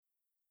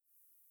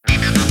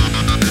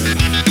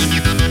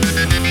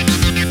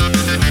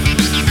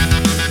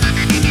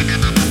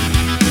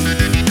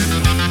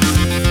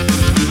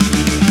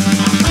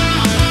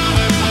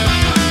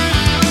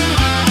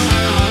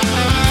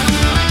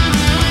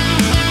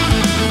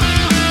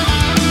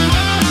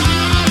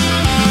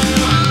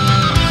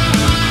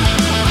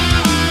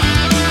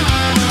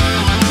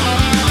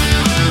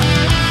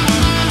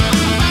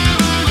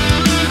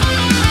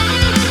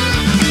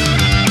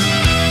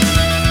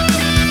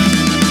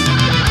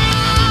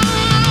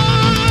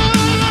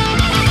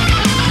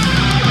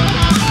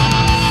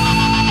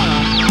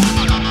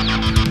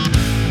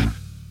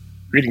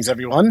Greetings,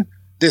 everyone.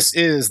 This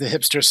is the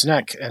Hipster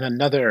Snack and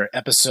another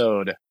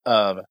episode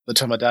of the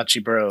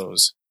Tomodachi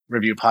Bros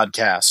Review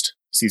Podcast,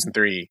 Season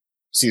 3,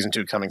 Season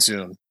 2 coming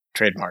soon,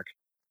 trademark.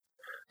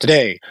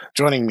 Today,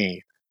 joining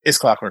me is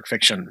Clockwork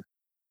Fiction.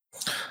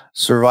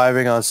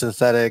 Surviving on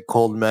synthetic,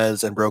 cold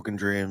meds, and broken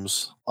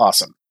dreams.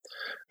 Awesome.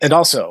 And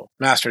also,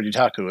 Master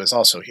Dutaku is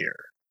also here.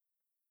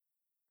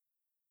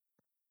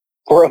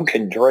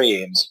 Broken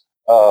dreams?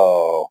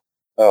 Oh,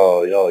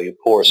 you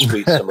poor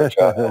sweet summer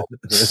child.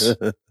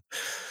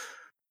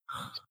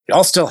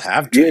 Y'all still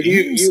have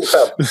dreams?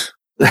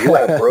 You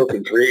have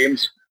broken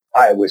dreams?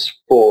 I was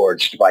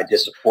forged by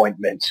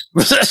disappointment.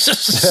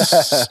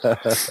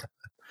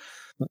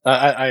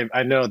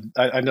 I know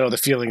the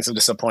feelings of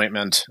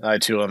disappointment. I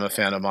too am a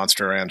fan of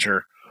Monster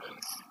Rancher.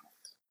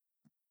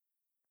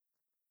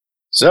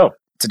 So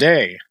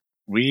today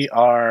we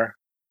are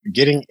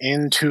getting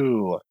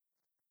into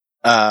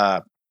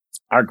our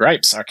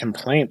gripes, our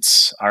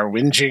complaints, our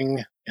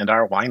whinging, and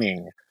our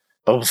whining.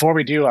 But before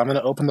we do, I'm going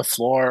to open the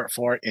floor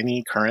for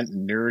any current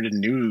nerd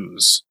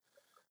news.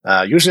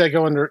 Usually I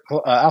go in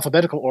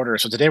alphabetical order,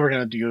 so today we're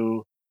going to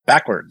do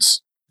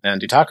backwards.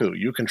 And Dutaku,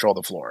 you control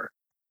the floor.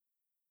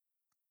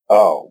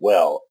 Oh,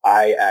 well,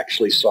 I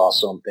actually saw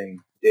something.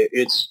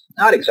 It's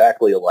not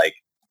exactly like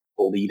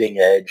bleeding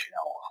edge,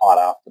 hot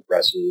off the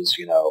presses,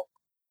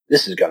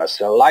 this is going to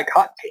sell like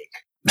hotcake.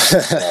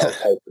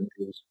 Type of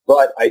news.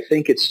 But I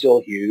think it's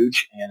still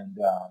huge, and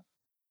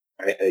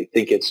I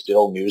think it's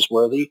still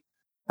newsworthy.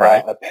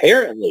 Right.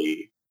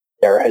 Apparently,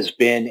 there has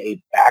been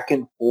a back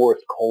and forth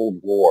Cold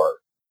War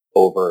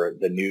over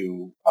the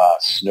new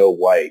Snow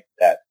White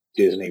that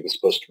Disney was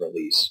supposed to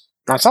release.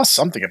 I saw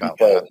something about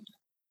that.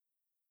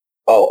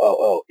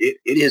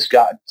 It has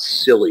gotten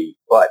silly,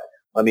 but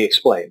let me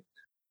explain.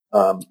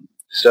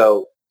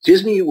 So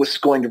Disney was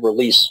going to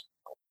release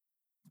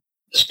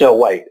Snow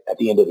White at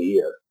the end of the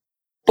year.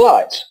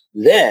 But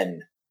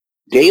then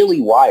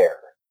Daily Wire,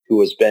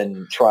 who has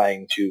been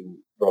trying to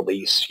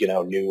release,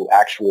 new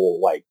actual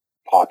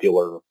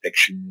popular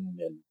fiction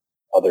and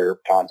other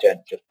content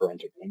just for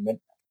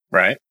entertainment,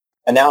 right,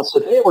 announced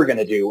that they were going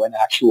to do an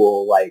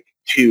actual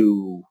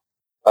too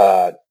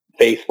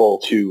faithful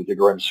to the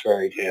Grimm's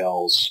fairy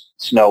tales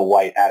Snow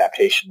White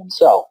adaptation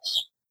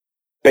themselves,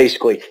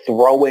 basically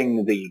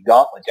throwing the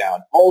gauntlet down.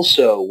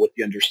 Also, with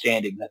the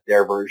understanding that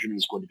their version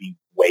is going to be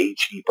way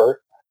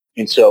cheaper.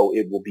 And so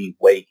it will be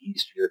way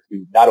easier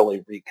to not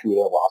only recoup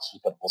their losses,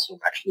 but also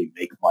actually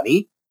make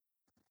money.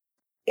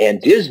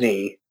 And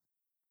Disney,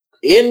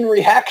 in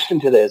reaction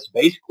to this,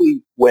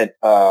 basically went,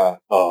 our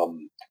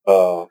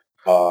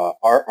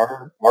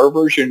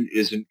version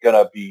isn't going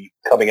to be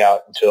coming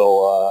out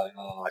until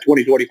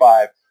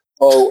 2025.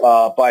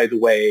 By the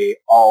way,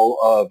 all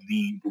of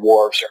the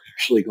dwarves are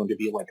actually going to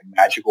be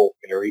magical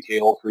fairy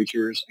tale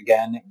creatures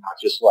again, and not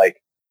just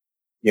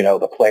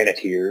the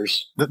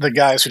Planeteers. The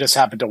guys who just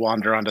happened to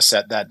wander onto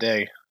set that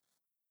day.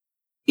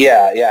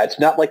 Yeah. It's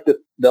not like the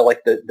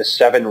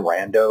seven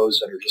randos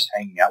that are just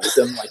hanging out with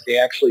them. They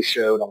actually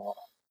showed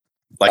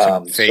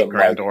a fake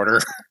Grand Order.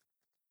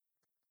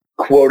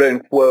 Quote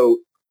unquote.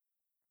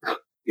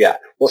 Yeah.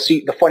 Well,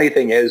 see, the funny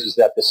thing is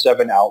that the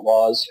seven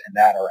outlaws and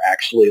that are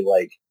actually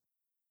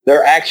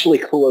they're actually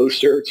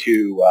closer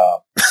to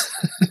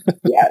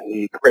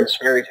the Grimm's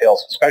fairy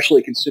tales,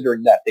 especially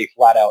considering that they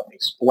flat out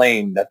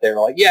explain that they're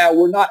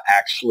we're not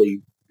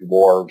actually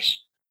dwarves,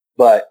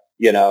 but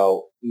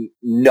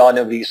none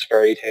of these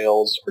fairy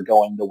tales are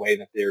going the way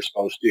that they're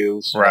supposed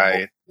to. So,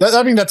 right.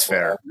 That's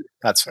fair.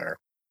 That's fair.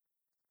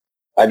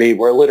 I mean,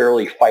 we're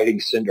literally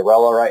fighting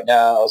Cinderella right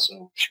now.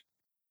 So,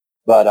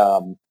 but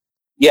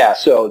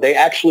so they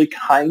actually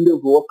kind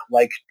of look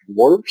like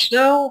dwarves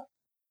now.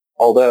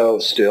 Although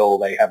still,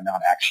 they have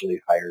not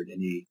actually hired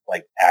any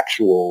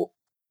actual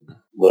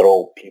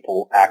little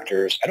people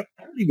actors. I don't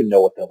even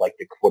know what the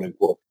quote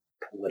unquote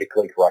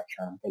politically correct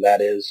term for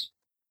that is.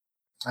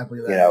 I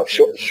believe that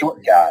short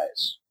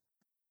guys,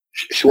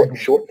 short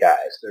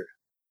guys. They're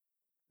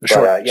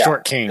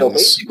short kings. So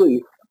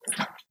basically,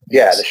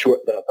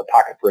 the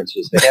pocket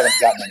princes. They haven't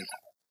gotten any.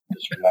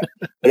 For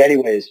that. But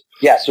anyways,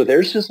 so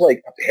there's just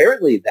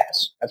apparently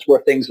that's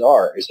where things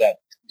are. Is that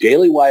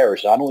Daily Wire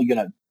is not only going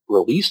to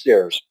release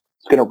theirs.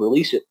 It's going to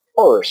release it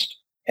first,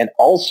 and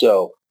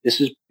also this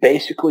is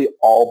basically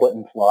all but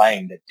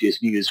implying that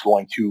Disney is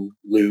going to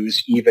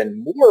lose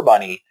even more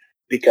money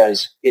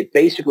because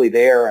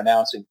they're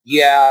announcing,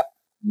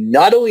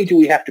 not only do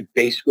we have to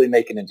basically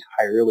make an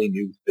entirely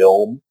new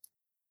film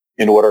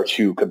in order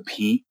to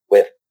compete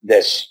with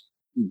this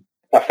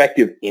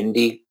effective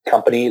indie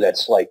company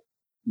that's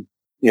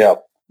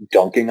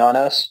dunking on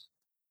us,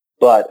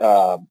 but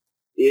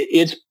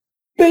it's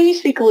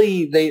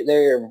basically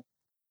they're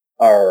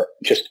are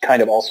just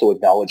kind of also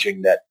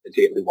acknowledging that the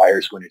Daily Wire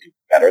is going to do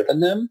better than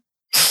them.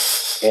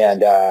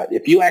 And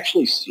if you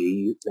actually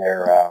see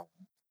their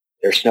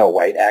Snow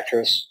White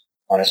actress,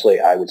 honestly,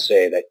 I would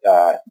say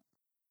that,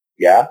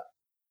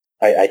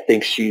 I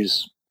think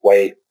she's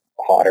way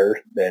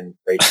hotter than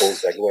Rachel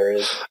Zegler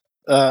is.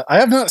 I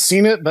have not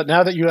seen it, but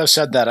now that you have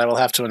said that, I will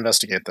have to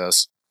investigate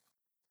this.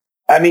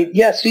 I mean,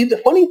 yeah. See, the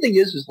funny thing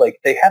is like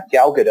they have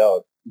Gal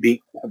Gadot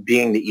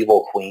being the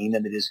evil queen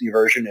in the Disney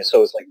version, and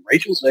so it's like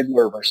Rachel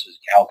Zegler versus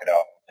Gal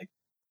Gadot. Like,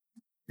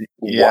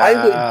 why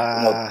would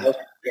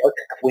dark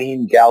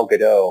queen Gal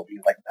Gadot be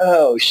like,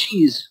 oh,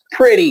 she's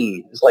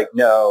pretty? It's like,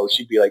 no,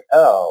 she'd be like,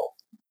 oh,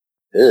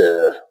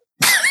 ugh.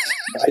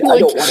 I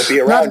don't want to be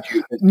around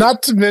you.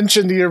 Not to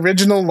mention the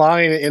original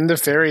line in the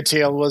fairy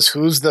tale was,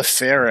 who's the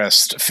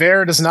fairest?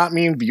 Fair does not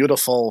mean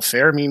beautiful.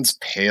 Fair means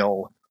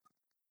pale.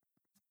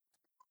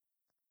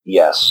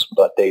 Yes,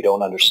 but they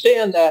don't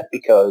understand that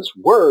because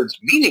words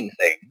meaning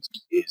things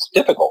is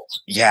difficult.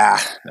 Yeah,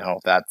 no,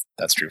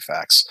 that's true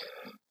facts.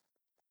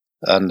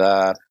 And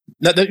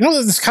you know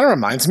what this kind of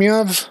reminds me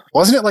of?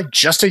 Wasn't it like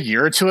just a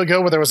year or two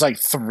ago where there was like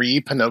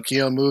 3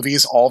 Pinocchio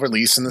movies all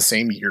released in the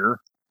same year?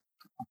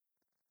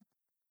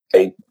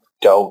 I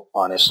don't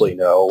honestly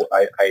know.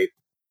 I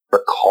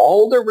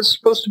recall there was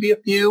supposed to be a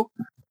few,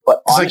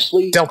 but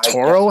honestly, like Del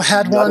Toro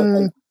had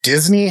one,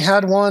 Disney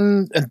had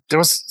one, and there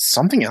was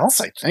something else,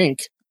 I think.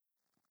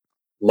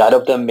 None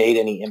of them made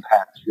any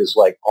impact because,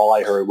 like, all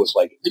I heard was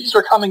like, these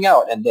are coming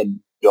out, and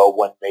then no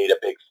one made a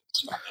big.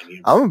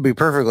 I'm gonna be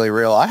perfectly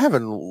real. I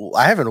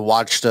haven't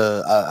watched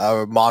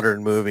a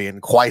modern movie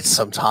in quite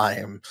some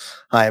time.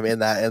 I'm in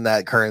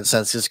that current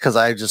sense, just because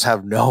I just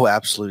have no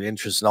absolute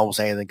interest in almost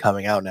anything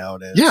coming out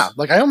nowadays. Yeah,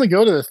 like I only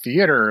go to the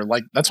theater.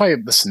 Like that's why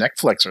the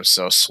Netflix are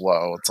so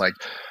slow. It's like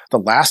the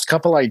last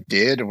couple I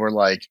did were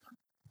like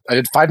I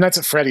did Five Nights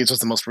at Freddy's was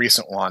the most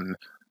recent one.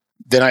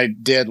 Then I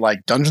did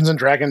like Dungeons and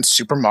Dragons,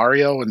 Super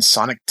Mario, and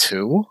Sonic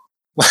 2.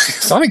 Like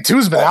Sonic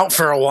 2's been out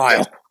for a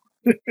while.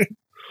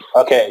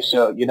 Okay,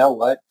 so you know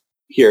what?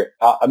 Here,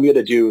 I'm going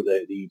to do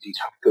the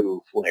Taku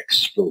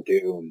flicks for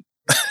Doom.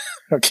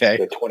 Okay.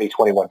 The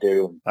 2021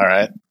 Doom. All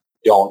right.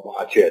 Don't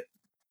watch it.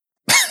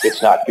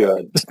 It's not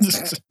good.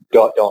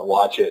 Don't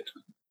watch it.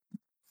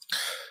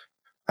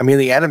 I mean,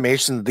 the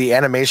animation /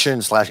 anime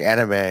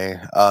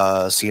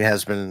scene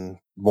has been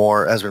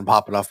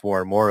popping off more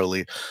and more. At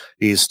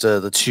least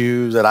the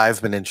 2 that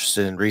I've been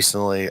interested in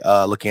recently,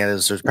 looking at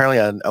is there's apparently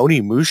an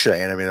Onimusha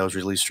anime that was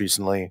released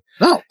recently,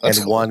 and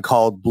cool. One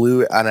called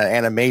an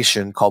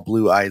animation called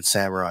Blue Eyed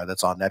Samurai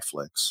that's on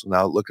Netflix.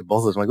 Now look at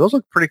both of them, like those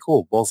look pretty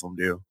cool. Both of them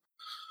do.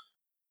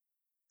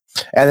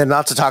 And then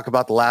not to talk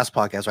about the last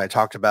podcast where I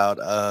talked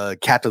about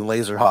Captain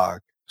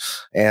Laserhawk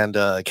and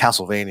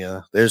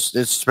Castlevania.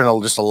 It's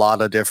been just a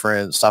lot of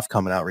different stuff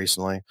coming out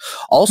recently.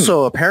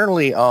 Also,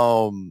 apparently,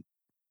 I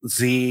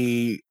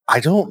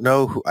don't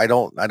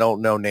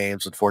know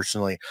names,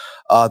 unfortunately.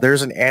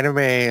 There's an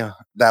anime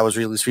that was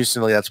released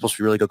recently that's supposed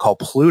to be really good called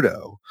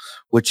Pluto,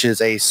 which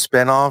is a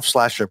spinoff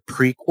 / a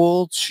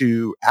prequel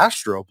to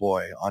Astro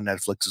Boy on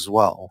Netflix as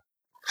well.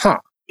 Huh.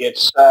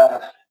 It's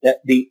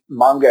the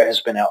manga has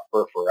been out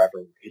for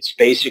forever. It's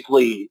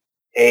basically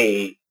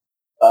a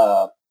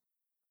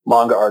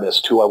manga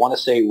artist who I want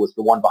to say was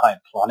the one behind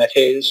Planet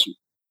Haze,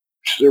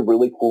 which is a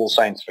really cool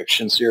science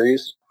fiction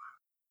series.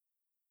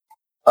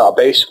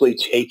 Basically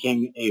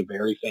taking a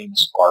very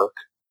famous arc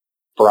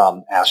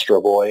from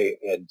Astro Boy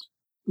and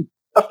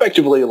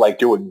effectively like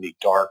doing the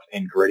dark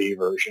and gritty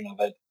version of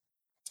it.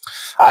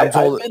 I've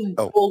been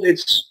told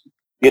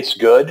it's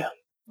good,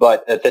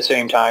 but at the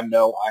same time,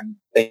 no, I'm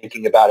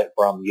thinking about it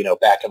from,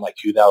 back in like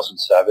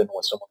 2007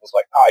 when someone was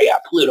like, oh yeah,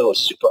 Pluto is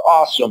super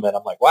awesome. And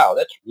I'm like, wow,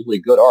 that's really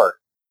good art.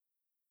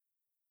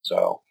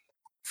 So.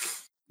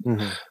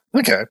 Mm-hmm.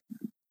 Okay.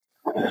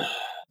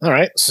 All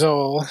right.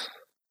 So,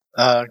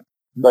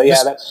 but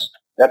yeah,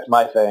 that's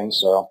my thing.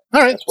 So all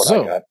right, that's what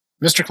I got.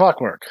 Mr.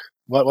 Clockwork,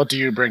 what do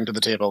you bring to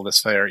the table this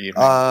fair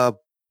evening?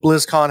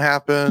 BlizzCon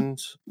happened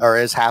or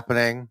is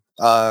happening.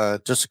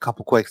 Just a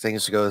couple quick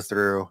things to go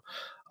through.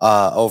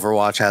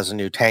 Overwatch has a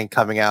new tank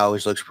coming out,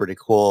 which looks pretty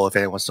cool. If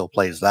anyone still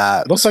plays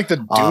that, it looks like the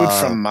dude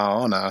from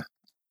Maona.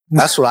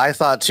 That's what I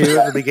thought too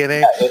in the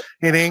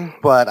beginning.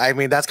 But I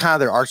mean, that's kind of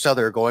their art style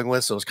they're going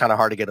with, so it's kind of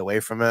hard to get away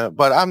from it.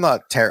 But I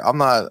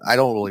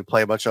don't really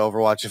play much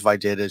Overwatch. If I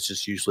did, it's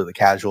just usually the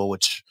casual,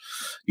 which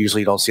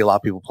usually you don't see a lot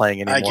of people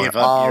playing anymore. I gave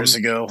up years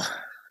ago.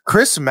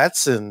 Chris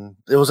Metzen,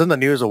 it was in the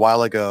news a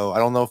while ago. I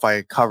don't know if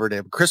I covered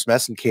it, but Chris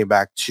Metzen came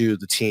back to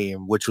the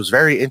team, which was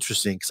very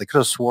interesting because I could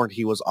have sworn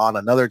he was on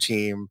another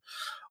team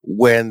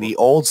when the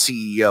old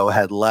CEO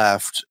had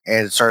left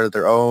and started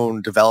their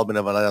own development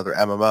of another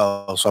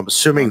MMO. So I'm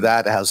assuming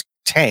that has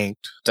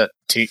tanked. The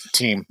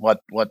team?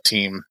 What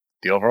team?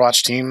 The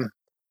Overwatch team?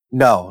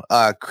 No,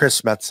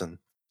 Chris Metzen.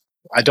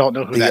 I don't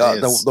know who that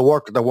is. The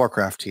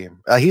Warcraft team.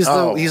 He's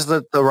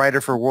the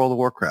writer for World of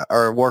Warcraft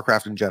or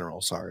Warcraft in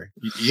general. Sorry.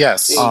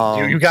 Yes,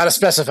 you got to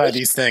specify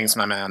these things,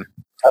 my man.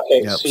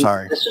 Okay,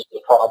 sorry. This is the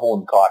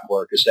problem,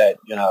 Clockwork, is that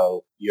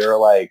you're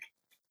like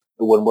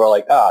when we're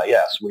like,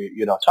 yes,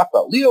 we talk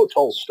about Leo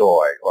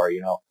Tolstoy or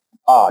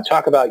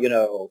talk about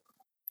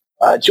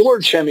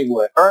George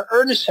Hemingway or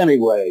Ernest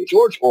Hemingway,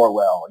 George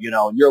Orwell,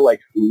 and you're like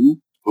who,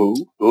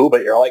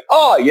 but you're like,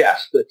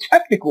 yes, the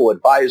technical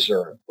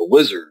advisor of the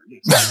Wizard.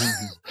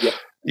 Yeah.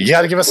 You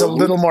got to give us a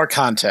little more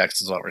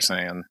context, is what we're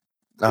saying.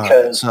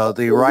 Because so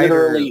the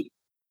writer,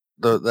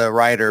 the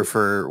writer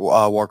for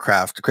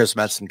Warcraft, Chris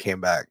Metzen, came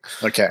back.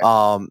 Okay.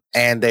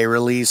 And they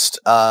released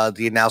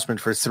the announcement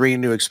for 3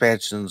 new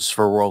expansions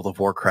for World of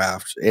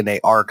Warcraft in a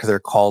arc they're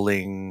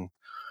calling,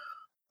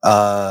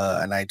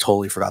 and I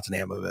totally forgot the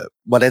name of it,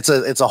 but it's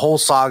a whole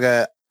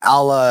saga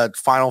a la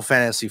Final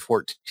Fantasy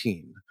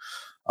 14.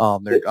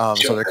 So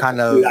they're kind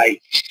of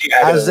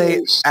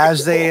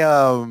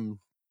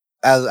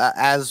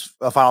as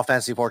Final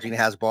Fantasy 14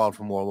 has borrowed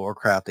from World of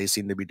Warcraft, they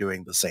seem to be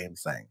doing the same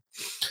thing.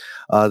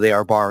 They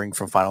are borrowing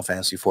from Final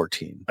Fantasy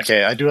 14.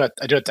 Okay, I do have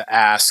to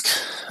ask.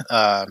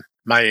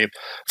 My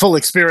full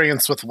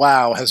experience with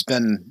WoW has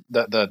been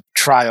the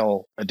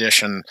trial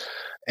edition,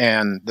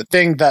 and the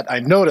thing that I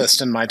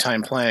noticed in my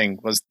time playing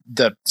was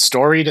the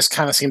story just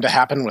kind of seemed to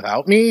happen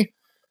without me.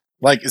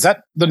 Like, is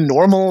that the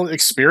normal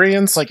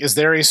experience? Like, is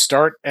there a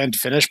start and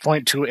finish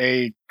point to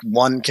a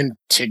one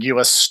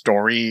contiguous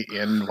story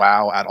in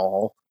WoW at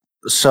all?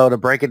 So to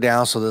break it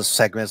down, so this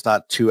segment's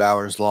not 2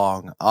 hours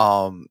long.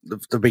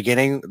 The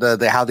beginning,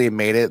 the how they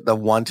made it, the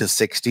 1 to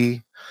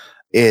 60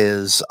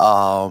 is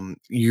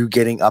you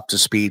getting up to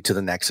speed to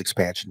the next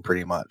expansion,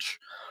 pretty much.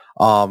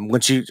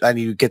 Once you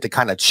get to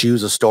kind of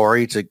choose a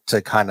story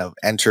to kind of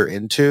enter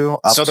into.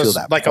 So there's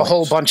like point. A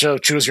whole bunch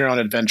of choose your own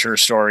adventure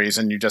stories,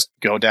 and you just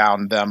go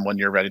down them when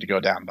you're ready to go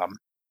down them.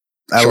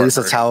 At least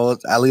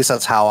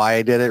that's how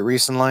I did it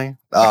recently.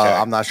 Okay.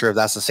 I'm not sure if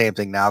that's the same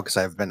thing now because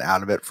I've been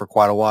out of it for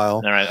quite a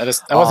while. All right,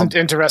 I wasn't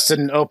interested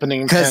in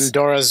opening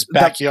Pandora's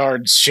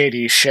backyard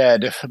shady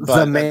shed,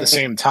 but at the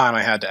same time,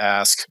 I had to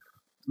ask.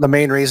 The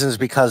main reason is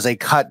because they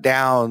cut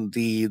down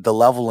the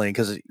leveling,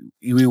 because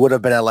we would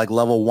have been at like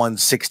level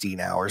 160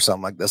 now or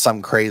something like that,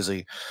 something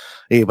crazy.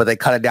 Yeah, but they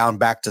cut it down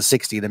back to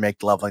 60 to make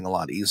the leveling a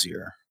lot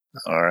easier.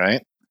 All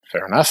right,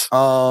 fair enough.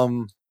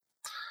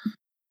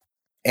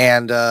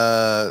 And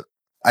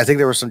I think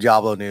there was some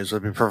Diablo news. To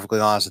be perfectly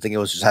honest, I think it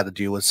was just had to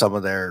do with some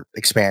of their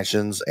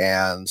expansions,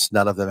 and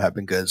none of them have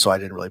been good. So I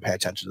didn't really pay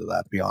attention to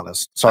that, to be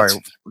honest. Sorry,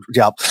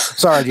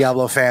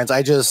 Diablo fans.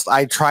 I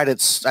tried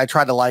it. I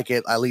tried to like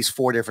it at least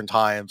 4 different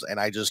times, and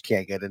I just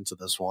can't get into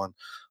this one.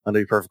 I'm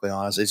to be perfectly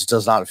honest, it just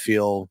does not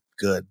feel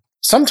good.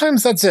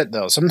 Sometimes that's it,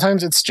 though.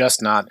 Sometimes it's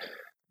just not.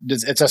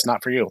 It's just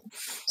not for you.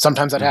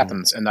 Sometimes that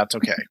happens, and that's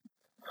okay.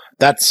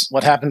 That's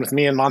what happened with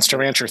me in Monster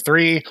Rancher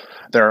 3.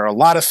 There are a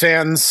lot of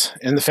fans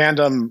in the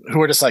fandom who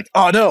are just like,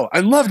 oh no, I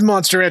loved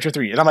Monster Rancher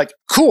 3. And I'm like,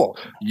 cool,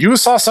 you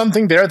saw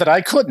something there that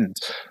I couldn't.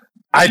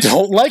 I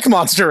don't like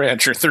Monster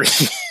Rancher 3.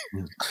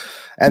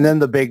 And then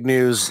the big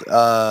news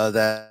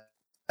that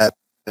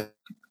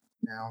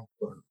now,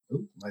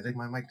 I think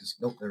my mic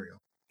just, there we go.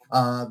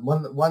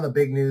 One of the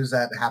big news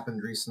that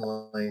happened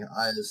recently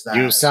is that...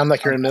 You sound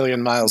like you're a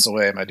million miles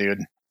away, my dude.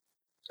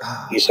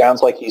 He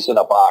sounds like he's in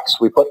a box.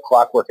 We put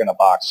Clockwork in a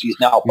box. He's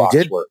now box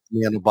did work.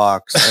 Me in a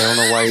box. I don't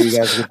know why you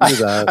guys would do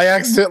that. I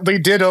accidentally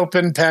did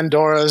open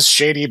Pandora's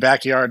shady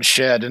backyard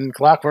shed, and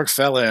Clockwork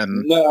fell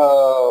in.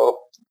 No.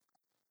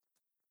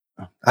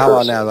 How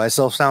about now? Do I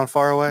still sound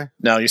far away?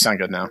 No, you sound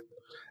good now.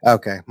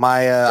 Okay.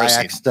 I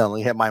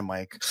accidentally hit my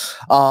mic.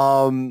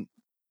 Bobby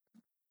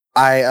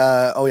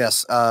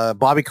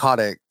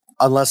Kotick.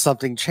 Unless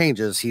something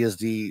changes, he is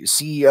the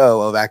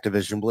CEO of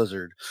Activision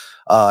Blizzard.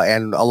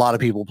 And a lot of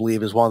people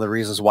believe is one of the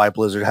reasons why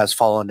Blizzard has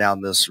fallen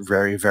down this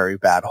very, very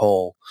bad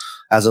hole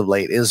as of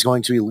late. Is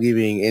going to be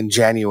leaving in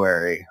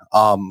January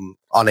on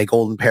a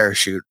golden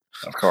parachute.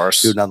 Of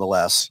course.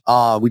 Nonetheless.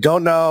 We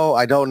don't know.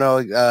 I don't know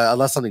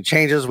unless something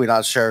changes. We're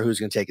not sure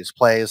who's going to take his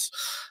place.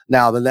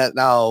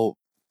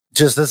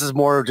 This is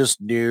more of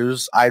just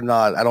news. I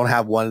don't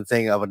have one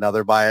thing of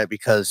another by it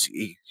because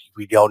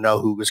we don't know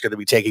who is going to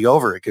be taking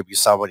over. It could be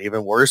someone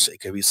even worse.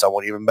 It could be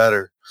someone even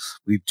better.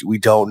 We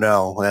don't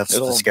know. That's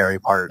the scary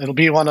part. It'll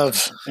be one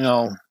of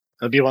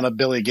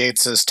Billy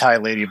Gates's Thai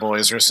lady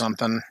boys or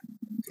something.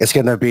 It's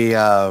going to be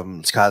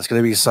it's going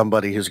to be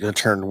somebody who's going to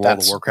turn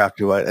World of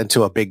Warcraft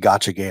into a big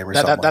gotcha game or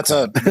something. That's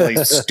a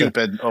really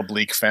stupid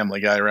oblique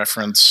Family Guy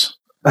reference.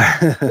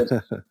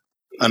 I'm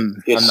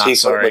not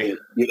sorry.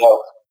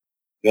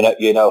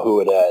 You know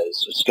who it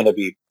is. It's going to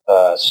be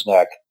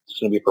Snack. It's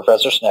going to be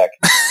Professor Snack,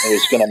 and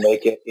he's going to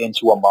make it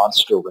into a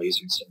monster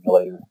raising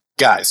simulator.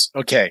 Guys,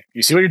 okay,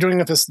 you see what you're doing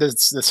with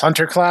this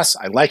hunter class?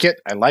 I like it.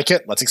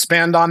 Let's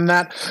expand on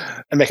that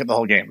and make it the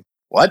whole game.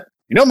 What?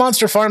 You know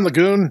Monster Farm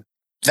Lagoon?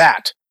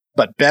 That,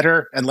 but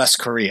better and less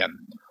Korean.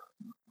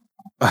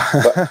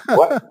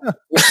 What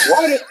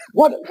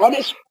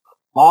is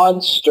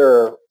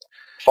Monster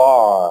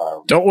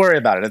Farm? Don't worry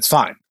about it. It's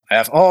fine. I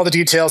have all the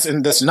details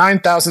in this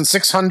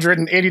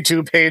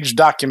 9,682-page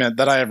document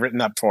that I have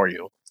written up for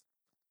you.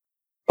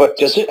 But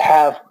does it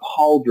have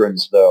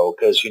pauldrons, though?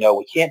 Because,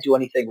 we can't do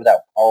anything without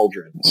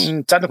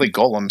pauldrons. Technically,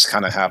 golems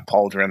kind of have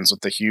pauldrons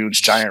with the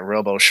huge, giant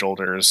robo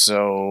shoulders,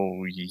 so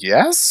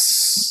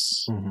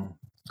yes? Mm-hmm.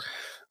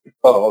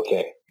 Oh,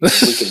 okay.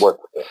 We can work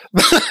with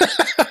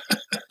it.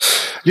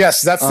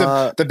 Yes, that's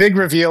the big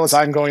reveal is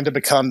I'm going to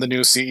become the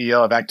new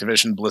CEO of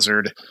Activision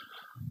Blizzard.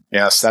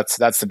 Yes, that's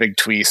the big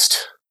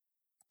twist.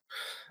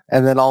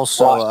 And then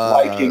also...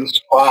 Vikings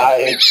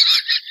 5.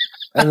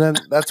 And then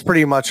that's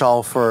pretty much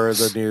all for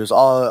the news.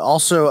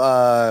 Also,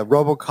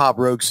 RoboCop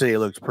Rogue City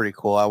looks pretty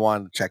cool. I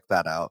wanted to check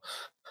that out.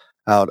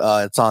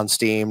 It's on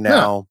Steam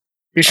now.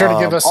 Be sure to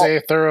give us a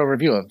thorough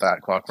review of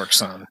that, Clockwork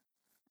Sun.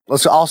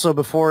 Let's also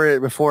before it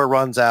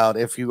runs out,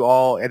 if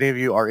any of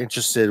you are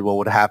interested, what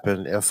would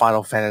happen if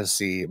Final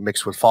Fantasy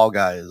mixed with Fall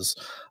Guys?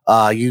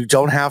 You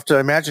don't have to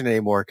imagine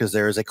anymore because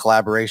there is a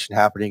collaboration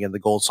happening in the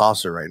Gold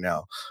Saucer right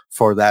now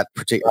for that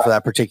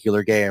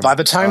particular game. By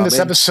the time this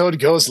episode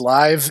goes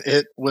live,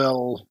 it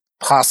will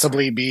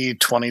possibly be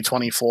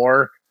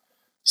 2024.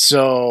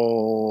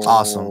 So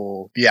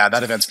awesome! Yeah,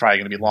 that event's probably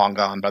going to be long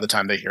gone by the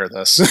time they hear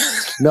this.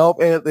 Nope,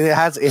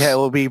 it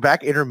will be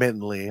back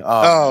intermittently.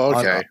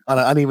 Okay, on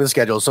an uneven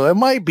schedule, so it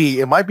might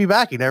be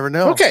back. You never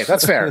know. Okay,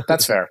 that's fair.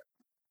 That's fair.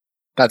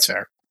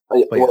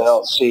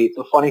 Well, see,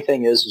 the funny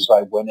thing is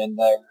I went in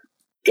there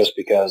just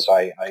because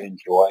I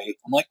enjoy.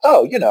 I'm like,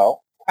 oh,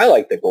 I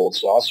like the Gold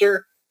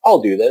Saucer.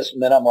 I'll do this,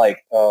 and then I'm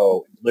like,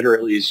 oh,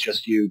 literally, it's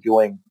just you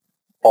doing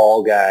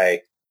Fall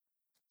Guy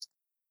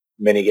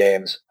mini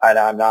games, and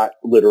I'm not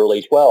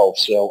literally 12,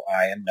 so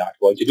I am not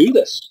going to do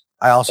this.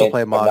 I also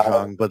play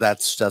Mahjong, but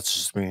that's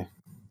just me.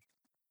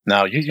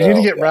 No, you need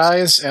to get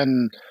Rise,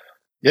 and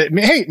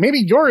hey,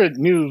 maybe your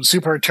new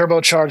super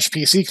turbocharged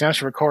PC can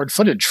actually record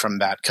footage from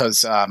that,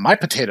 because my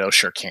potato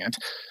sure can't.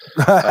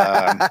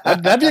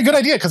 That'd be a good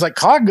idea, because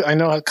I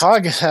know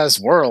COG has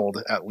World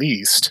at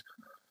least.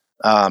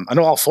 I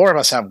know all four of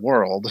us have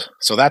World,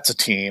 so that's a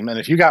team. And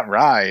if you got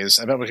Rise,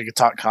 I bet we could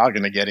talk COG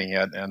into getting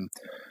it. And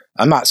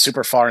I'm not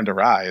super far into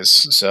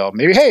Rise, so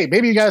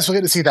maybe you guys will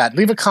get to see that.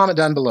 Leave a comment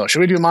down below. Should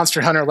we do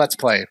Monster Hunter Let's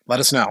Play? Let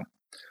us know.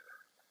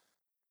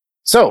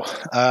 So,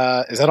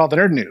 is that all the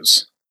nerd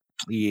news?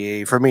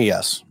 Yeah, for me,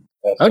 yes.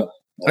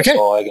 That's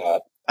all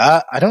I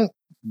got. I don't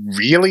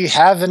really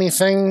have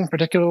anything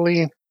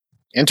particularly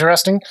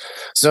interesting,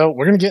 so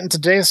we're going to get into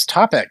today's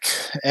topic.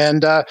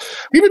 And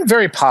we've been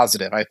very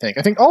positive, I think.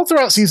 I think all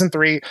throughout Season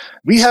 3,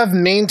 we have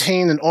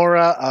maintained an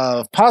aura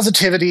of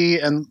positivity.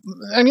 And,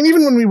 I mean,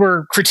 even when we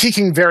were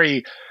critiquing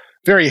very,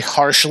 very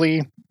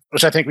harshly,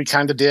 which I think we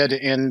kind of did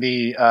in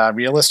the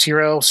Realist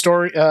Hero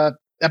story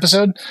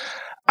episode,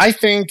 I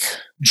think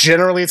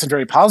generally it's been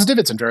very positive.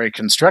 It's been very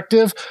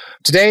constructive.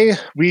 Today,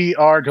 we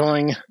are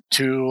going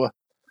to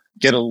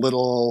get a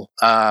little,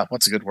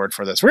 what's a good word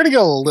for this? We're going to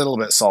get a little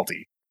bit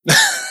salty.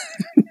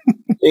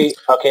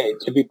 Okay,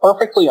 to be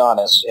perfectly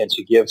honest and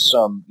to give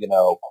some,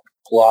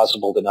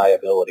 plausible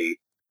deniability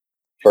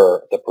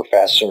for the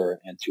professor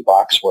and to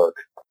Boxwork,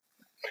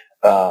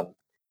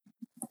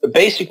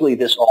 basically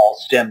this all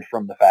stemmed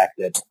from the fact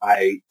that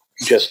I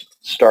just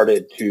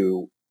started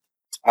to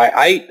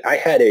I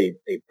had a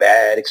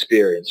bad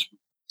experience,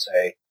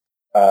 say,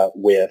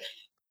 with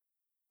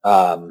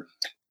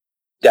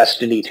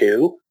Destiny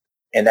 2,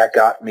 and that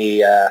got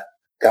me a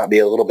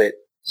little bit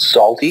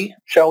salty,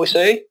 shall we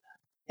say.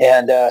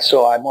 And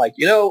so I'm like,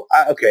 I'm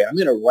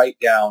going to write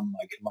down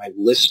my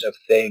list of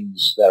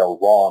things that are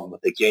wrong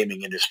with the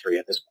gaming industry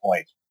at this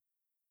point.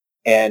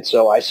 And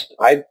so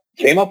I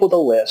came up with a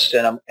list,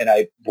 and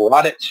I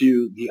brought it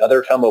to the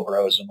other Tumble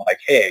Bros. I'm like,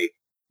 hey,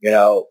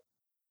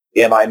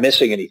 am I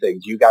missing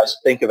anything? Do you guys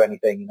think of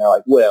anything? And they're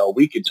like, well,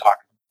 we can talk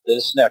about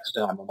this next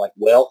time. I'm like,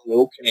 well,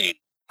 okay.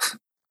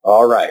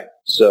 All right.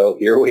 So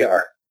here we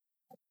are.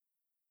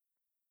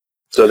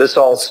 So this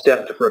all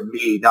stemmed from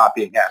me not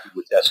being happy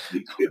with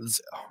Destiny 2.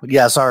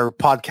 Yes, our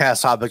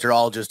podcast topics are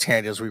all just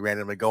tangents we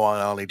randomly go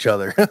on each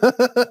other.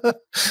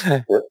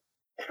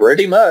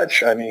 Pretty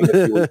much. I mean, if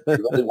you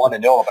really want to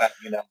know about,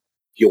 if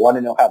you want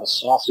to know how the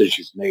sausage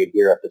is made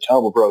here at the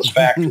Tumble Bros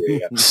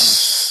factory,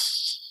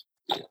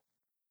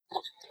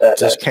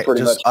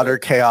 just utter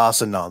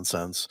chaos and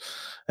nonsense.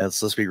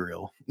 Let's be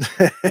real.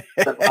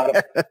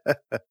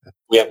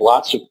 We have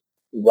lots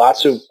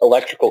of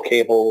electrical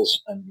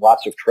cables and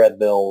lots of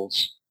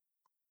treadmills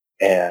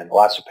and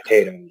lots of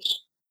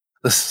potatoes.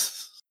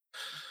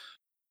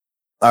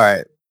 All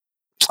right.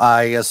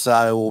 I guess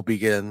I will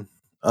begin.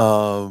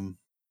 One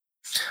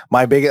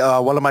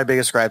of my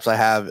biggest gripes I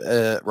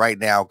have right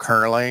now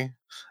currently,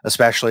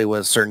 especially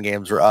with certain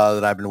games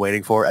that I've been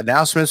waiting for,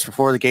 announcements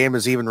before the game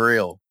is even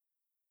real.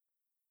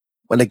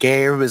 When the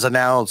game is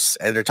announced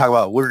and they're talking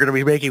about, we're going to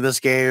be making this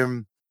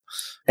game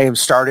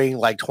starting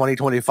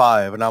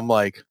 2025, and I'm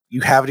like, you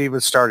haven't even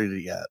started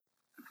it yet.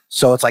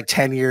 So it's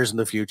 10 years in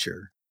the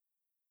future.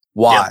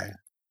 Why?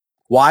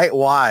 Yep.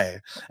 Why?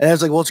 And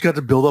it's like, well, it's got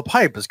to build up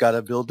hype. It's got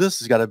to build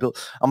this. It's got to build.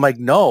 I'm like,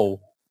 no,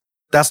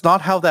 that's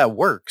not how that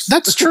works.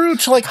 That's true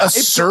to a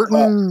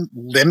certain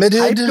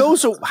limited.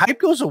 Hype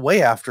goes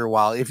away after a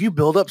while. If you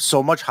build up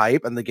so much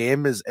hype and the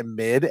game is a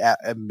mid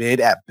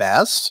at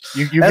best,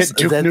 you get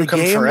Duke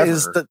Nukem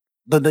forever.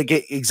 Then the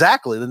game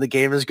Then the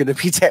game is going to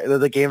be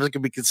the game is going to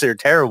be considered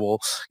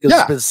terrible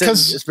because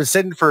it's been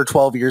sitting for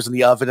 12 years in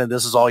the oven, and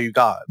this is all you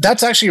got.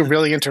 That's actually a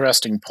really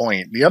interesting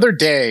point. The other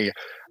day,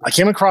 I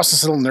came across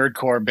this little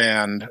nerdcore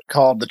band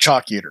called the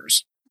Chalk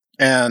Eaters,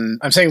 and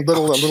I'm saying a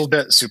little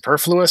bit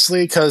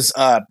superfluously because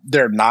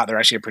they're not. They're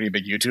actually a pretty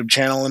big YouTube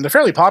channel, and they're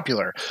fairly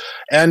popular,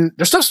 and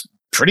their stuff's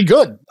pretty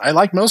good. I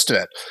like most of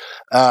it.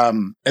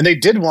 And they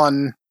did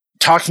one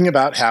talking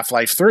about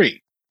Half-Life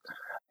 3.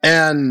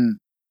 And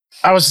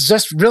I was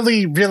just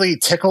really, really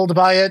tickled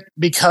by it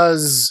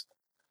because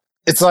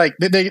it's like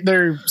they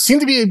seem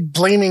to be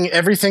blaming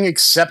everything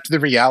except the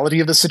reality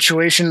of the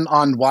situation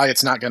on why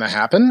it's not going to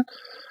happen.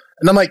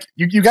 And I'm like,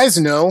 you guys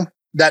know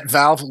that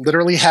Valve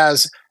literally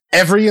has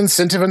every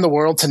incentive in the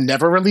world to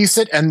never release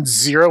it and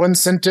zero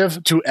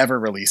incentive to ever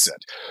release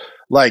it.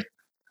 Like,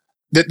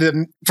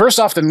 the first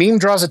off, the meme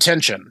draws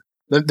attention.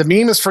 The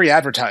meme is free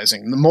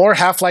advertising. The more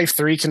Half-Life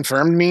 3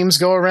 confirmed memes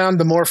go around,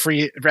 the more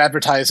free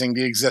advertising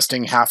the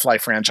existing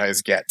Half-Life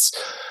franchise gets.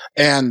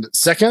 And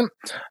second,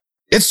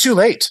 it's too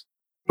late.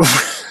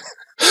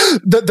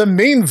 The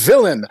main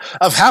villain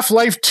of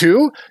Half-Life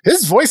 2,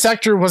 his voice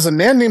actor was a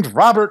man named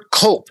Robert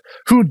Culp,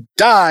 who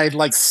died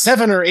like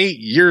 7 or 8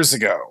 years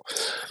ago.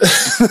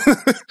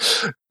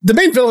 The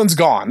main villain's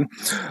gone,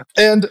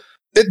 and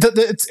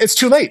it's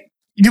too late.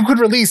 You could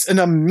release an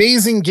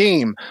amazing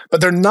game,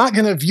 but they're not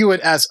going to view it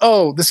as,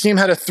 oh, this game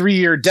had a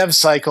 3-year dev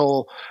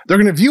cycle. They're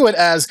going to view it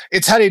as,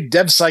 it's had a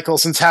dev cycle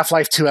since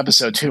Half-Life 2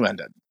 Episode 2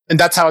 ended. And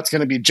that's how it's going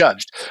to be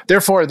judged.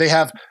 Therefore, they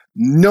have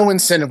no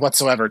incentive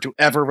whatsoever to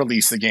ever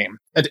release the game,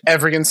 and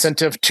every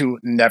incentive to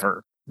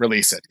never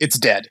release it. It's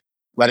dead.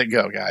 Let it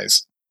go,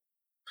 guys.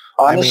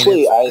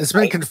 Honestly, it's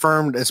been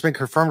confirmed. It's been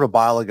confirmed a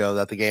while ago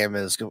that the game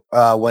is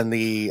when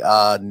the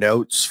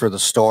notes for the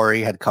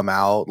story had come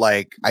out.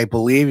 Like, I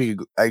believe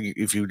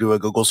if you do a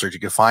Google search, you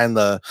can find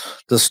the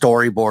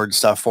storyboard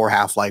stuff for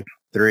Half-Life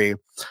 3.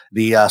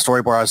 The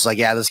storyboard, I was like,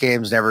 yeah, this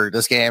game is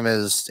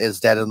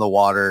dead in the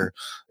water.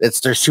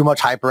 There's too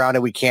much hype around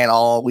it. We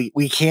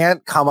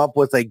can't come up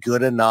with a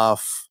good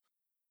enough,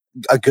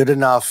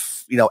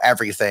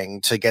 everything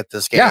to get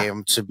this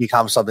game to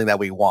become something that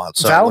we want.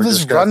 So Valve we're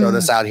just going to throw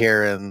this out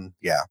here, and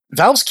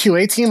Valve's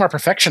QA team are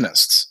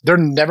perfectionists. They're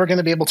never going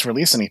to be able to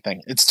release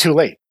anything. It's too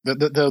late.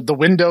 The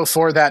window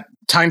for that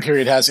time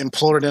period has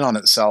imploded in on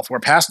itself.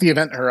 We're past the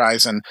event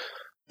horizon.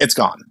 It's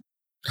gone.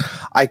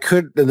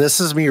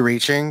 This is me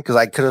reaching, because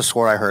I could have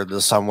swore I heard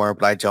this somewhere,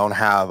 but I don't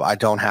have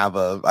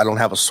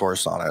a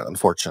source on it,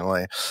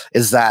 unfortunately.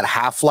 Is that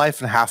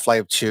Half-Life and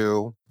Half-Life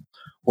 2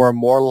 were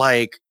more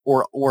like,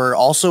 we're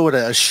also at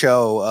a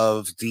show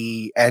of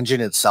the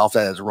engine itself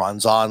that it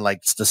runs on,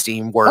 like the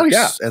Steam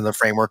works and the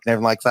framework and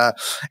everything like that.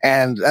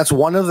 And that's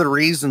one of the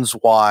reasons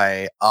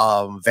why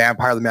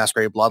Vampire the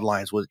Masquerade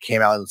Bloodlines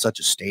came out in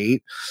such a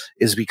state,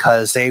 is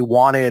because they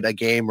wanted a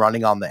game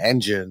running on the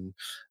engine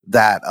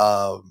that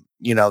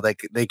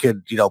they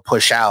could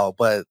push out,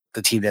 but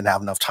the team didn't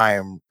have enough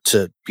time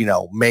to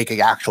make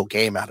an actual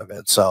game out of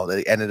it. So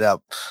they ended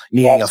up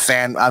needing a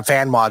fan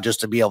mod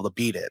just to be able to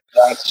beat it.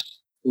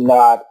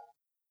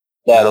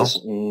 That is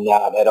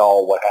not at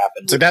all what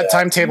happened. So that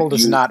timetable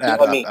does not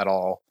add up at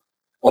all.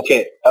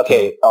 Okay,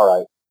 all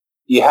right.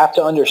 You have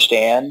to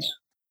understand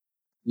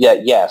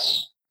that,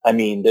 yes, I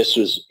mean,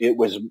 it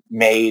was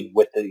made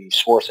with the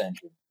Source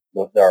engine,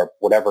 or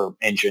whatever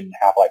engine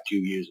Half-Life 2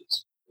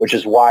 uses, which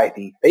is why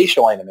the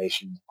facial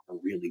animations are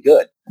really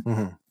good.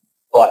 Mm-hmm.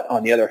 But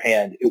on the other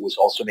hand, it was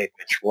also made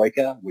by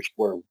Troika, which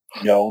were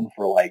known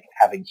for like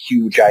having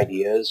huge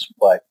ideas,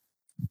 but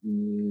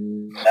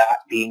not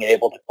being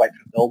able to quite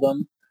fulfill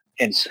them.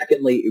 And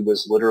secondly, it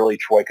was literally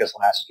Troika's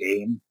last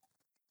game,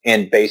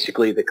 and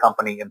basically the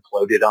company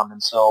imploded on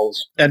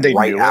themselves. And they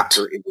right knew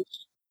after it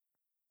was.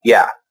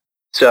 Yeah.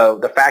 So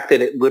the fact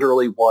that it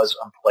literally was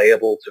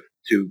unplayable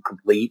to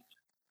complete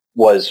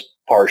was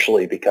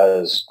partially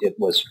because it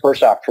was,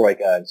 first off,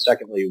 Troika, and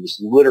secondly, it was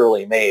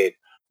literally made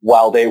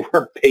while they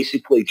were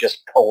basically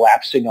just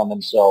collapsing on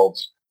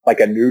themselves like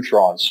a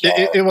neutron star.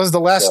 It was the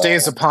last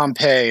days of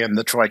Pompeii and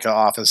the Troika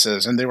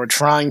offices, and they were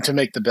trying to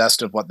make the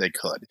best of what they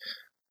could.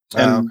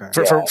 And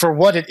for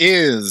what it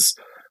is,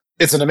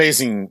 it's an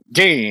amazing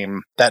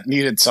game that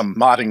needed some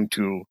modding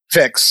to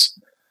fix.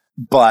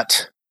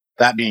 But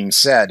that being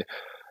said,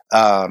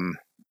 it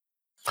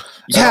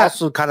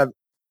also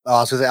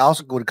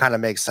would kind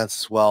of make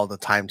sense as well, the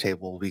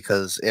timetable,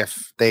 because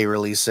if they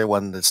release it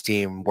when the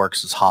Steam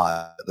works is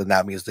hot, then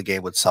that means the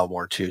game would sell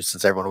more too,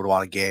 since everyone would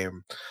want a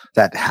game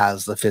that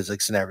has the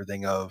physics and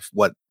everything of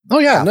what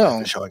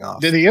is showing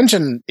off. The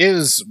engine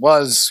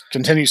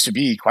continues to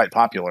be quite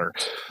popular.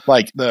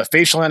 Like, the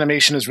facial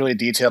animation is really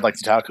detailed, like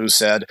Kotaku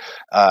said.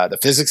 The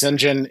physics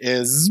engine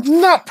is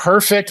not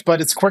perfect,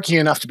 but it's quirky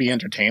enough to be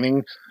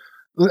entertaining.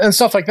 And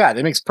stuff like that.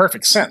 It makes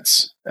perfect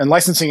sense. And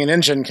licensing an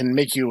engine can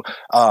make you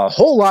a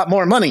whole lot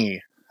more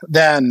money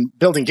than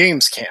building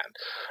games can.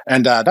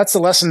 And that's the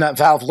lesson that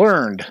Valve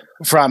learned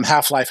from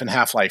Half-Life and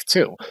Half-Life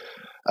 2.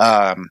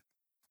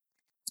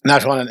 Now,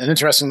 if you want an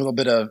interesting little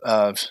bit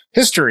of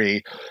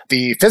history,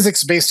 the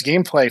physics-based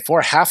gameplay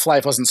for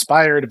Half-Life was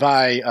inspired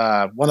by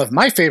one of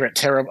my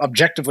favorite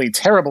objectively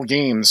terrible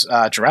games,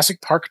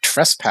 Jurassic Park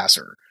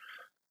Trespasser.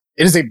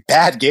 It is a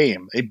bad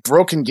game, a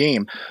broken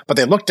game, but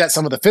they looked at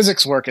some of the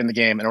physics work in the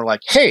game and were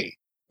like, "Hey,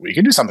 we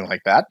can do something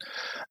like that."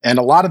 And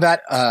a lot of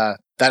that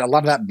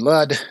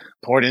blood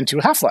poured into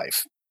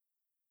Half-Life.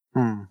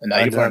 And now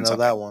you've learned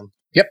that one.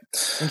 Yep.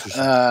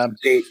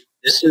 See,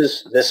 this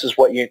is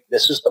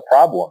the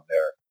problem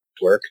there,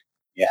 Twerk.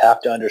 You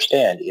have to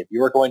understand, if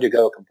you are going to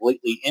go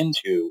completely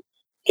into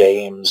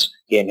games,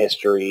 game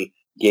history,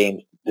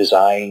 game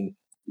design,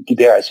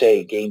 dare I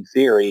say, game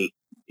theory,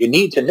 you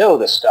need to know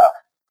this stuff.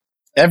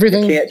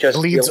 Everything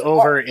bleeds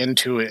over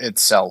into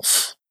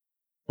itself.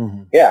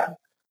 Mm-hmm. Yeah.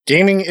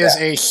 Gaming is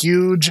a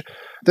huge...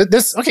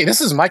 This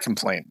is my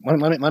complaint. Let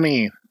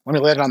me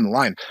lay it on the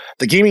line.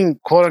 The gaming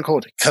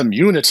quote-unquote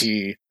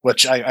community,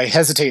 which I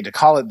hesitate to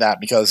call it that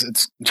because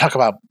it's talk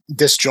about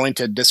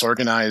disjointed,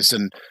 disorganized,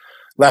 and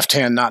left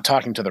hand not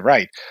talking to the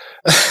right.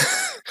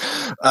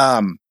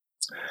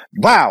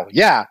 Wow,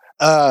 yeah.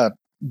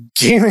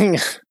 Gaming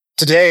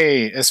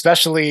today,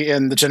 especially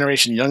in the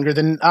generation younger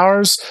than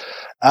ours,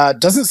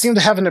 doesn't seem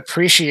to have an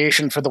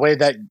appreciation for the way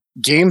that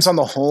games on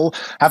the whole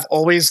have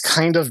always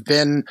kind of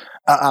been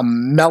a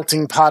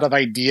melting pot of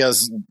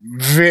ideas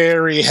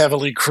very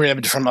heavily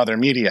cribbed from other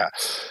media.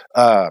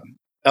 A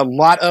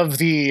lot of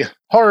the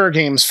horror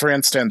games, for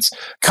instance,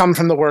 come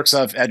from the works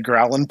of Edgar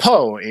Allan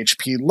Poe,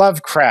 H.P.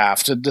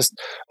 Lovecraft, and just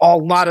a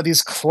lot of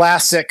these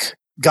classic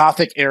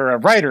Gothic era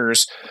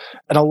writers,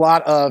 and a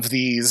lot of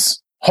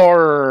these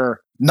horror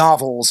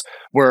novels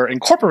were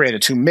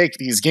incorporated to make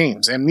these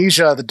games.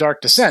 Amnesia: The Dark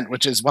Descent,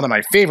 which is one of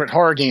my favorite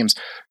horror games,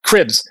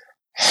 cribs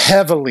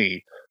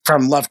heavily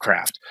from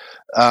Lovecraft.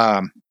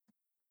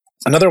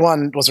 Another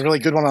one was a really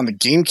good one on the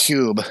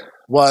GameCube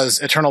was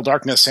Eternal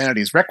Darkness: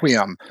 Sanity's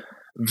Requiem.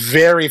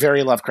 Very,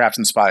 very Lovecraft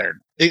inspired.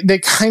 They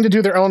kind of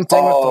do their own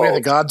thing with the way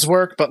the gods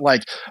work, but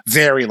like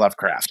very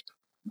Lovecraft.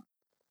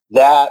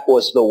 That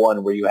was the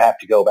one where you have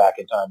to go back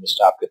in time to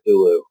stop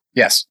Cthulhu.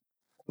 Yes.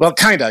 Well,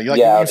 kind of. You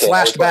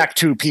flashed back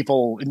to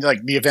people, like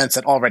the events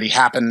that already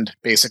happened,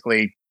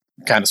 basically,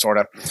 kind of, sort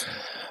of.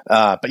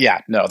 But yeah,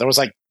 no, there was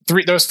like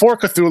there was 4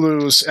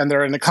 Cthulhus, and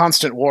they're in a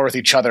constant war with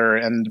each other,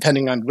 and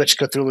depending on which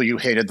Cthulhu you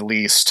hated the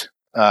least,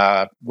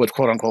 would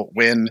quote unquote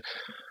win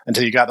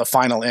until you got the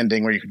final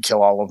ending where you could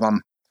kill all of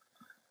them.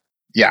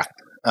 Yeah.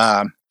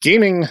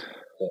 Gaming,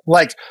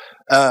 like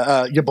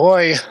your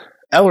boy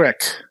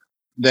Elric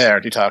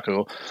there,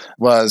 Ditaku,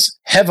 was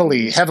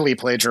heavily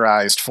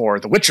plagiarized for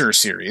the Witcher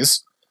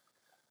series.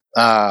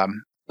 I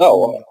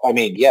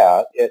mean,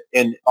 yeah.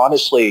 And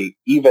honestly,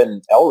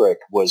 even Elric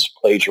was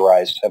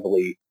plagiarized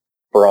heavily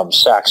from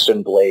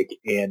Saxon Blake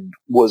and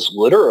was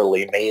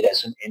literally made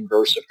as an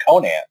inverse of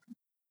Conan.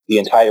 The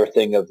entire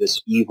thing of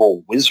this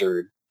evil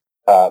wizard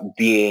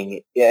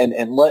being,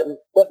 and let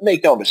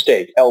make no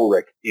mistake,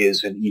 Elric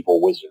is an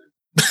evil wizard.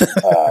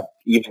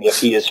 Even if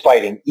he is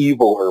fighting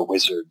eviler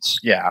wizards.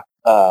 Yeah.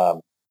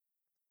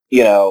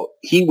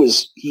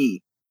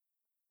 He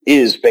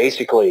is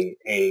basically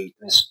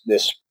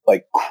this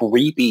like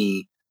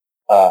creepy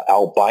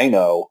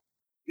albino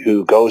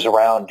who goes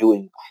around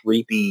doing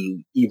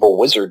creepy evil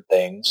wizard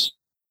things.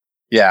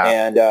 Yeah.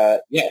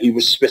 And he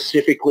was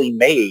specifically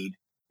made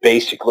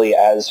basically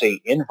as a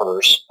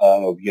inverse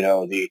of,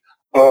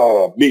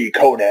 me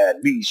Conan,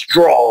 me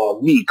strong,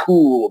 me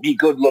cool, me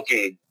good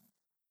looking.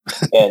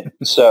 And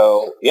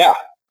so,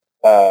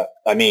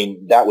 I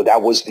mean, that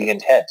was the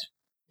intent.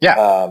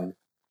 Yeah.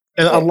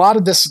 And a lot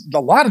of this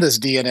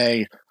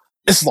DNA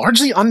is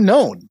largely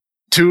unknown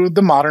to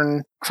the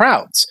modern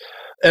crowds.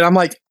 And I'm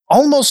like,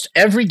 almost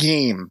every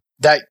game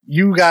that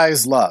you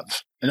guys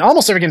love, and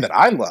almost every game that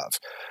I love,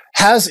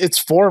 has its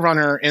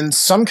forerunner in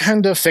some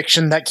kind of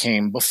fiction that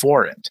came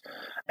before it.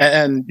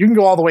 And you can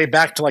go all the way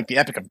back to like the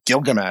Epic of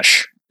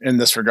Gilgamesh in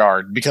this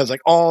regard, because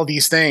like all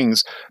these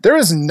things, there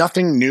is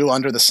nothing new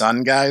under the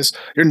sun, guys.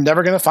 You're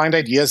never going to find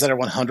ideas that are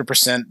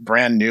 100%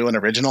 brand new and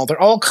original. They're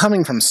all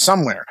coming from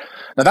somewhere.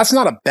 Now, that's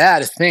not a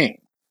bad thing.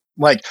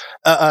 Like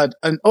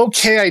an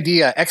okay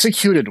idea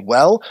executed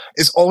well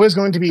is always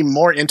going to be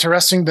more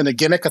interesting than a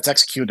gimmick that's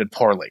executed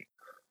poorly.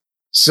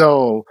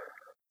 So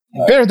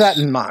bear that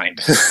in mind.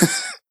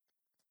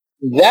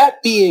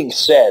 That being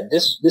said,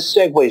 this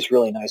segues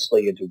really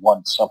nicely into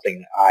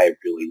something that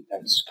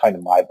that's kind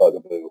of my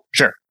bugaboo.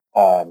 Sure.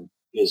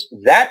 Is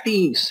that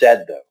being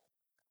said, though,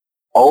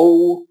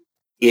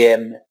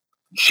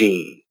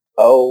 OMG,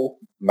 oh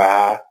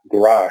my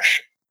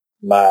gosh,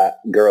 my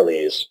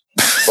girlies,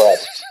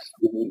 but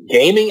the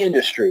gaming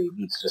industry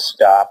needs to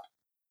stop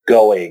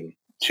going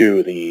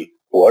to the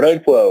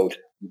quote-unquote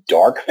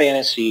dark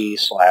fantasy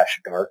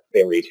 / dark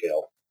fairy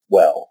tale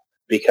well,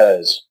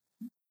 because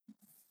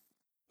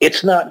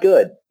it's not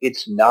good.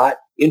 It's not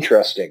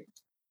interesting.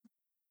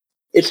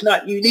 It's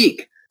not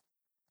unique.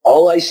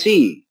 All I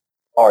see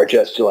are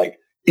just like,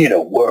 in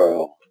a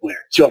world where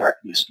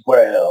darkness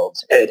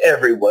dwells and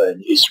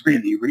everyone is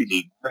really,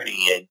 really pretty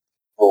and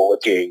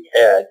looking,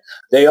 and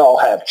they all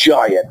have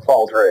giant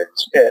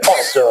pauldrons, and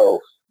also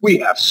we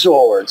have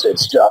swords and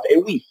stuff,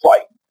 and we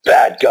fight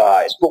bad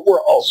guys, but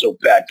we're also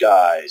bad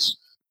guys.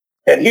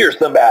 And here's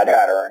the Mad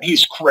Hatter, and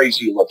he's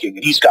crazy looking,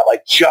 and he's got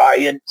like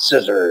giant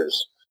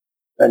scissors.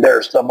 And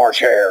there's the March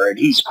Hare, and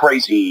he's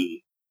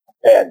crazy.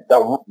 And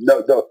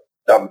the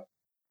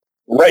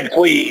Red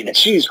Queen, and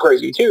she's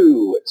crazy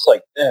too. It's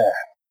like,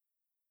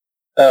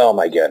 oh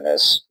my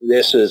goodness.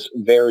 This is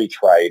very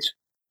trite,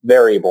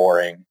 very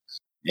boring.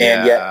 Yeah.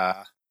 And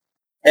yet,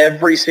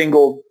 every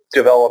single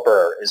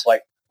developer is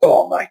like,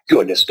 oh my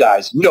goodness,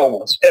 guys, no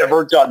one's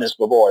ever done this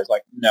before. It's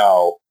like,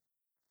 no.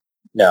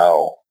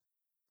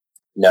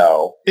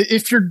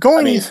 If you're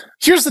going,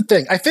 here's the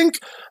thing. I think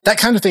that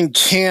kind of thing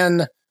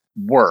can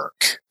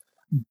work.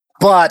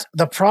 But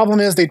the problem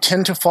is they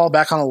tend to fall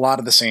back on a lot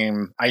of the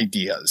same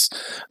ideas.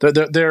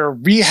 They're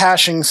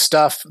rehashing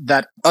stuff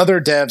that other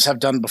devs have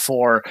done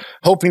before,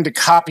 hoping to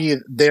copy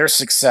their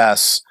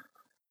success,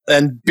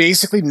 and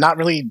basically not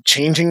really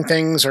changing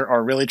things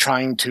or really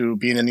trying to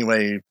be in any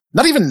way,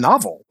 not even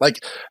novel. Like,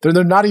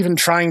 they're not even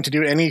trying to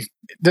do any,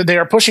 they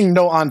are pushing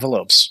no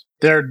envelopes.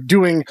 They're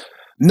doing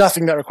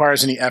nothing that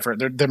requires any effort.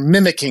 They're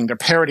mimicking, they're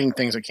parroting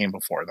things that came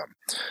before them.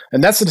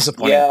 And that's the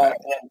disappointing thing.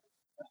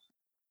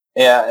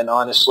 Yeah, and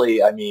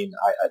honestly, I mean,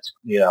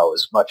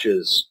 as much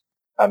as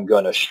I'm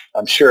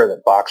sure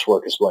that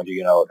Boxwork is going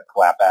to,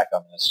 clap back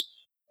on this.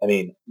 I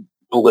mean,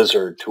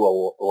 Blizzard, to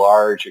a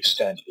large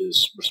extent,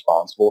 is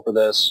responsible for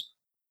this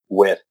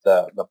with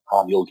the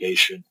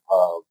promulgation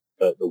of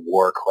the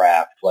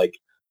Warcraft. Like,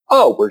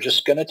 oh, we're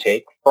just going to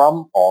take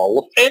from all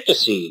of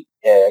fantasy,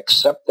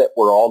 except that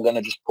we're all going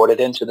to just put it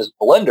into this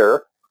blender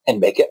and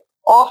make it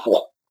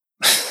awful.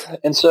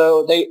 And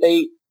so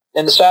they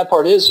and the sad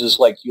part is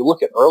like you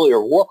look at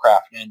earlier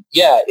Warcraft, and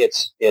yeah,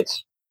 it's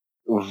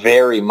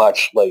very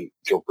much like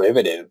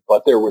derivative,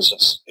 but there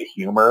was a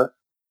humor.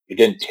 It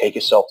didn't take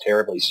itself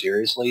terribly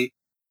seriously,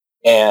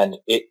 and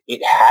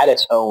it had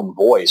its own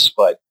voice.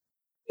 But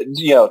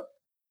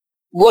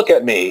look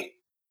at me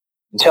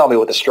and tell me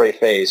with a straight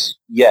face,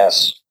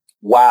 yes,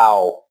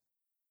 WoW,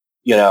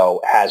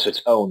 has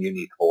its own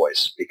unique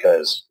voice,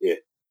 because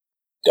it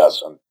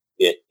doesn't.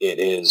 It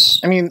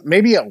is. I mean,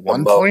 maybe at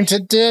one point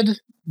it did.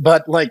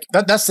 But like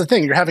that's the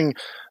thing. You're having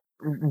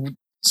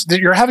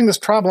this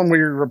problem where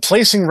you're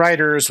replacing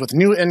writers with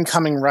new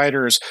incoming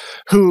writers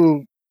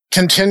who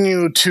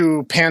continue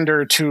to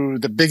pander to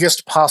the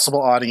biggest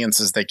possible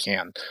audiences they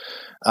can.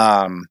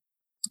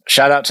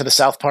 Shout out to the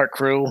South Park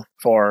crew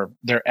for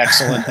their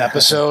excellent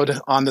episode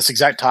on this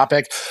exact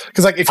topic.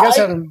 Because like if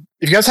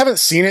you guys haven't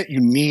seen it, you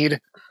need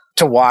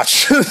to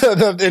watch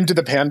Into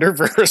the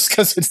Panderverse,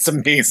 because it's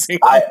amazing.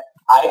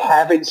 I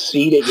haven't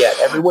seen it yet.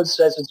 Everyone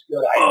says it's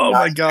good. Oh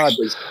my god!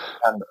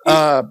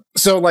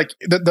 So, like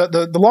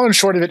the long and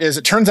short of it is,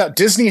 it turns out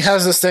Disney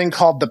has this thing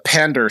called the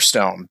Pander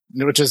Stone,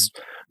 which is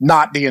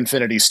not the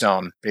Infinity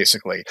Stone,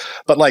 basically,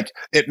 but like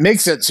it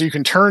makes it so you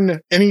can turn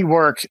any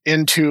work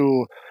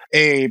into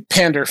a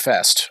pander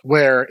fest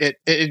where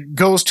it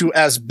goes to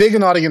as big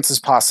an audience as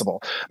possible.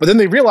 But then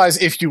they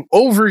realize if you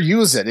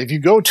overuse it, if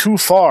you go too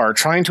far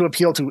trying to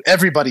appeal to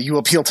everybody, you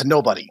appeal to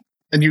nobody,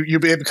 and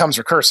it becomes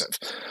recursive.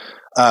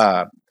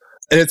 And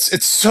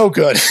it's so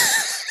good.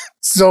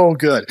 So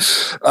good.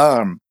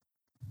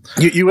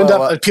 You end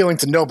up appealing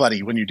to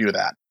nobody when you do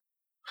that.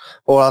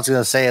 Well, what I was going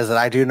to say is that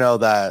I do know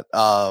that,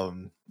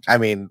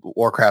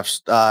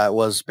 Warcraft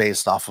was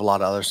based off of a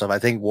lot of other stuff. I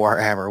think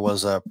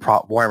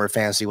Warhammer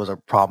Fantasy was a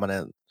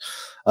prominent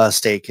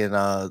stake in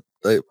the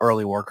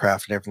early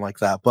Warcraft and everything like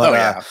that.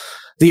 But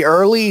the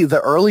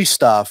early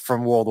stuff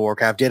from World of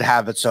Warcraft did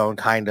have its own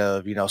kind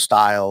of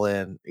style,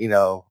 and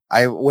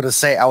I would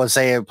say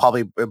it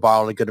probably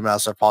borrowed a good amount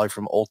of stuff probably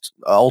from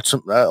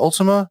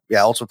Ultima,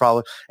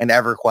 probably, and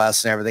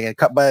EverQuest and everything.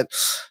 But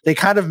they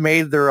kind of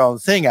made their own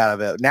thing out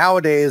of it.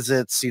 Nowadays,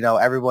 it's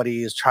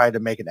everybody is trying to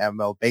make an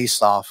MMO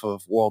based off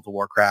of World of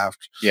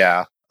Warcraft.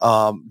 Yeah.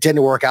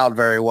 Didn't work out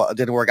very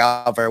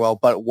well.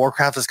 But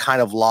Warcraft is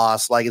kind of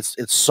lost. Like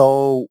it's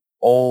so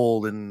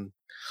old, and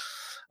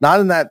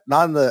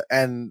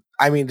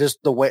just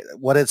the way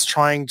what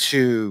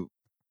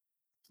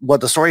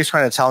the story is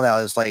trying to tell now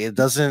is like it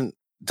doesn't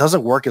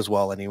work as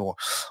well anymore.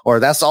 Or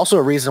that's also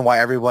a reason why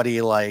everybody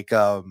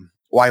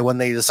why when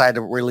they decide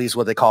to release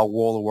what they call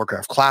World of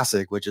Warcraft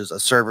Classic, which is a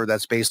server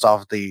that's based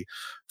off the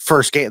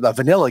first game, the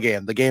vanilla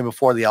game, the game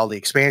before all the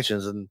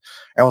expansions, and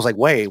everyone's like,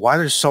 wait, why are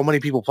there so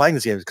many people playing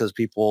this game? Because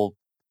people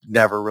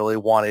never really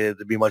wanted it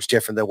to be much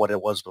different than what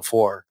it was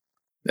before.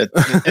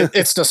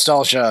 It's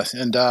nostalgia,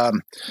 and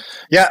I'm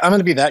going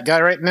to be that guy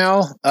right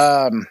now.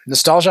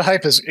 Nostalgia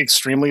hype is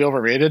extremely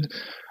overrated.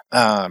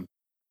 I'm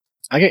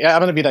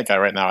going to be that guy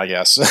right now, I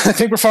guess. I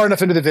think we're far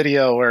enough into the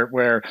video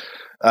where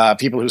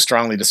people who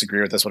strongly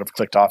disagree with this would have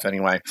clicked off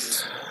anyway.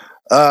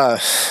 Mega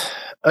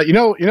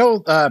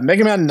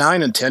Man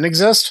 9 and 10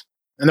 exist,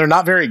 and they're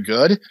not very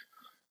good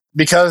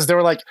because they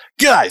were like,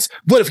 guys,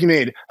 what if we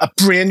made a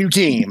brand new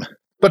game,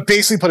 but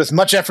basically put as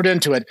much effort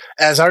into it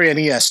as our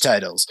NES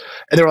titles?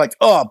 And they were like,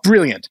 oh,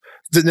 brilliant.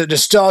 The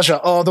nostalgia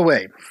all the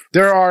way.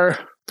 There are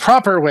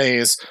proper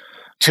ways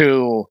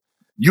to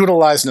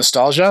utilize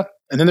nostalgia,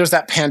 and then there's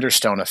that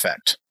Panderstone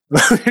effect.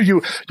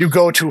 you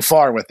go too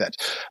far with it.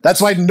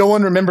 That's why no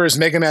one remembers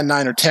Mega Man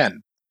 9 or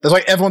 10. That's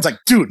why everyone's like,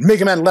 dude,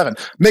 Mega Man 11.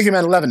 Mega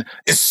Man 11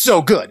 is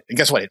so good. And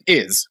guess what? It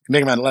is.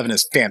 Mega Man 11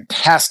 is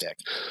fantastic.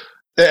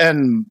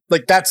 And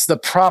like that's the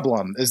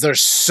problem, is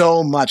there's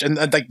so much, and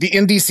like the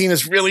indie scene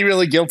is really,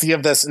 really guilty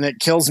of this, and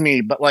it kills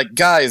me. But like,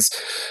 guys,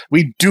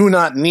 we do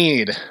not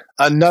need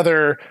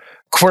another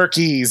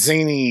quirky,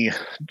 zany,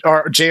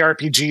 or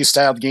JRPG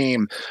styled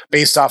game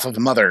based off of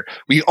Mother.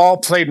 We all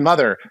played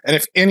Mother, and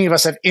if any of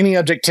us have any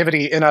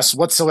objectivity in us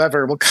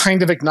whatsoever, we'll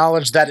kind of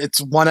acknowledge that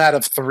it's 1 out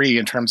of 3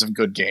 in terms of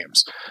good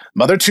games.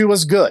 Mother 2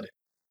 was good.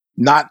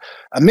 Not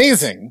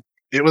amazing.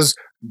 It was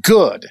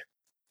good.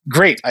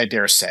 Great, I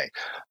dare say.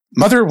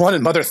 Mother 1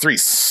 and Mother 3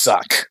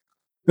 suck.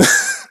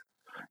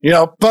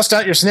 Bust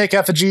out your snake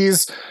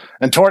effigies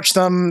and torch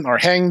them or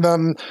hang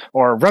them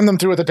or run them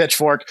through with a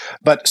pitchfork,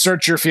 but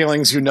search your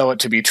feelings, you know it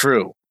to be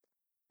true.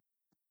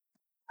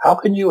 How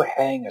can you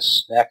hang a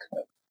snake?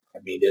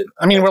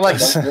 We're like...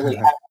 Really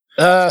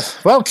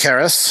well,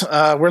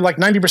 Karis, we're like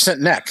 90%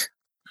 neck.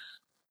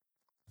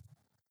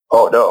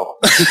 Oh, no.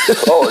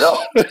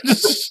 Oh, no.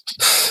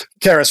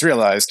 Karis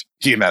realized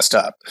he messed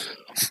up.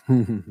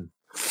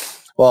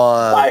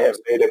 Well, I have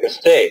made a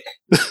mistake.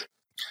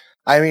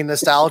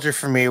 Nostalgia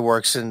for me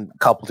works in a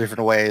couple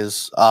different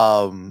ways.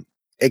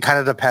 It kind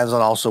of depends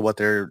on also what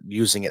they're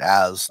using it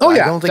as. Oh,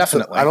 yeah,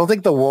 definitely. I don't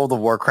think the World of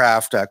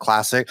Warcraft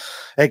Classic,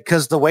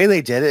 because the way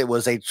they did it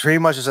was they pretty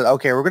much said,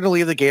 okay, we're going to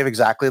leave the game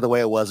exactly the way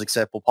it was,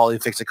 except we'll probably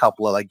fix a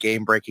couple of like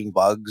game-breaking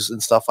bugs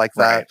and stuff like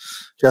that,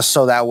 just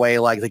so that way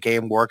like the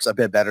game works a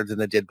bit better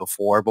than it did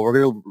before. But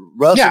we're going to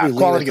relatively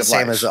leave it the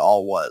same as it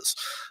all was.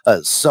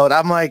 So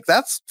I'm like,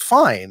 that's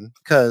fine,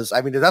 because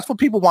if that's what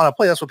people want to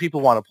play, that's what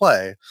people want to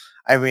play.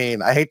 I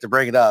hate to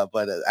bring it up,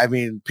 but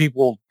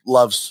people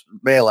love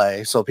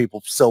Melee, so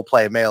people still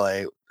play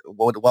Melee.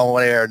 One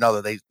way or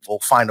another, they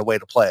will find a way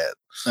to play it.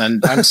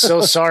 And I'm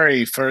so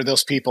sorry for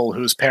those people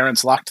whose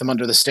parents locked them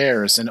under the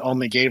stairs and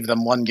only gave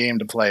them one game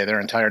to play their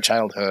entire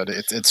childhood.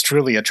 It's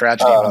truly a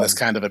tragedy when this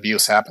kind of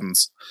abuse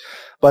happens.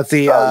 But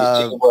the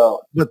sorry,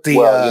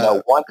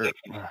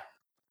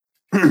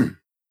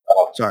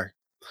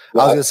 I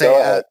was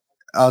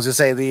gonna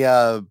say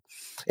the.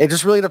 It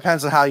just really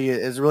depends on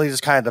it really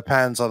just kind of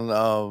depends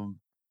on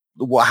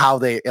how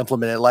they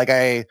implement it. Like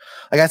I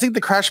think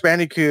the Crash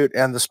Bandicoot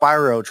and the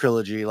Spyro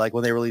trilogy, like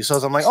when they release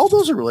those, I'm like, oh,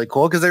 those are really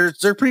cool, because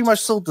they're pretty much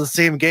still the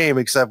same game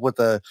except with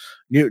the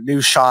new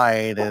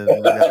shine. And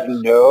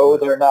No,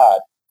 they're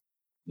not.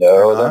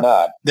 No, they're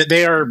not.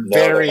 They are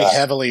very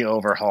heavily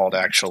overhauled,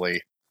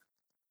 actually.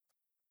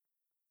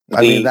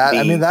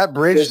 That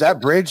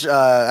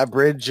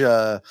bridge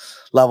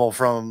level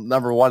from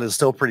number 1 is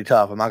still pretty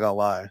tough. I'm not gonna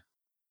lie.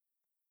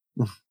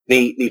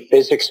 The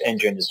physics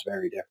engine is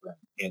very different,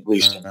 at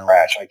least in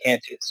Crash. I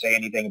can't say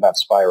anything about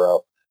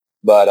Spyro,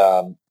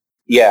 but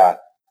yeah.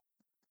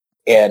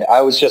 And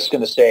I was just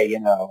going to say,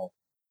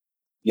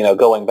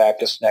 going back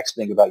to this next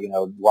thing about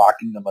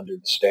locking them under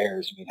the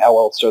stairs. How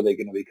else are they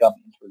going to become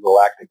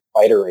intergalactic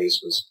fighter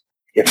races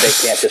if they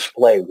can't just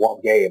play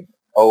one game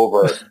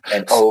over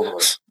and over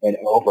and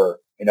over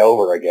and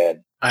over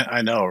again?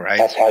 I know, right?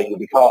 That's how you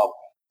become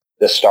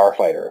the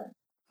Starfighter.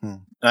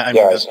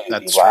 That's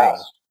true.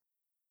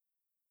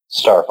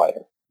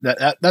 Starfighter.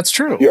 That's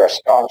true. You're a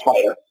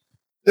Starfighter.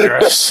 You're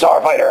a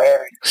Starfighter,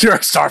 Larry. You're a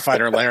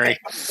Starfighter, Larry.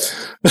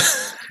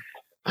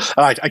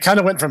 I kind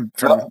of went from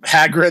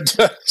Hagrid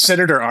to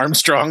Senator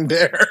Armstrong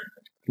there.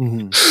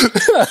 Mm-hmm.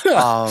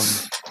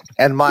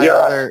 And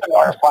You're a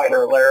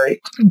Starfighter, Larry.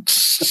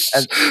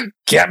 And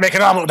can't make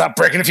an omelet without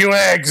breaking a few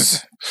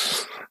eggs.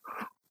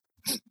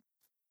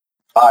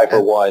 I,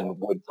 for one,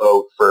 would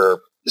vote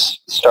for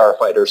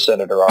Starfighter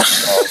Senator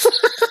Armstrong.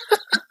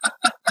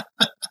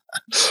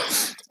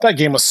 That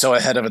game was so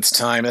ahead of its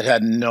time; it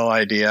had no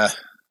idea.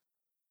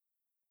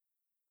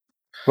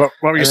 What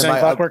were you saying,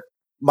 Clockwork?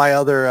 My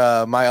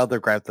other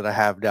gripe that I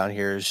have down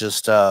here is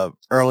just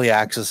early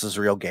access is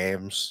real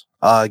games.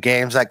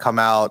 Games that come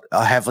out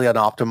heavily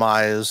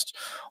unoptimized,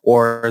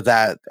 or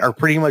that are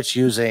pretty much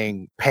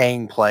using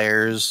paying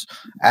players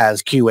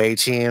as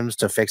QA teams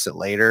to fix it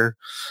later.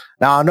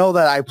 Now, I know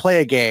that I play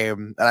a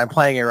game, and I'm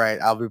playing it right.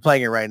 I'll be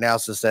playing it right now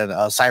since then.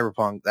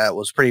 Cyberpunk, that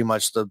was pretty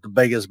much the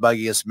biggest,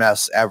 buggiest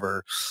mess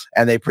ever.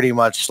 And they pretty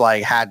much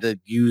had to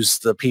use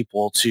the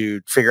people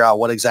to figure out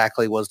what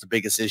exactly was the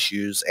biggest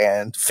issues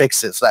and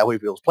fix it so that way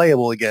it was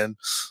playable again,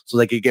 so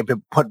they could get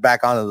put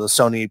back onto the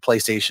Sony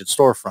PlayStation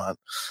storefront.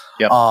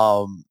 Yep.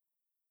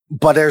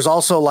 But there's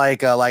also I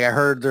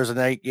heard there's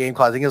a game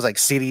called, I think it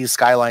was Cities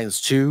Skylines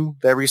 2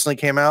 that recently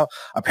came out.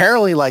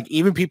 Apparently,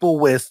 even people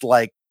with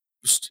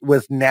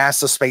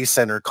NASA Space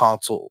Center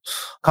console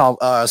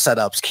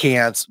setups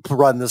can't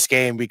run this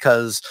game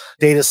because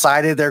they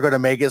decided they're going to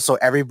make it so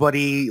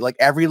everybody,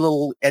 every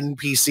little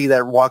NPC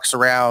that walks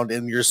around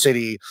in your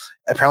city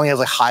apparently has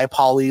a high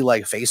poly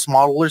face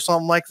model or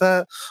something like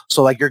that.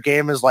 So your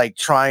game is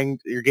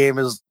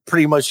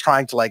pretty much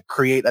trying to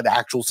very an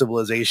actual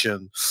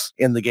civilization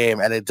in the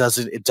game, and it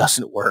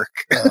doesn't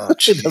work.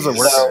 It doesn't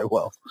work very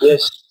well.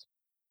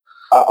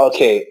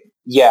 Okay.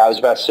 Yeah, I was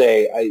about to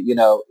say,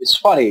 it's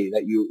funny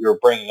that you're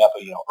bringing up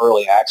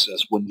early access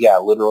when,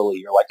 literally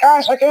you're like,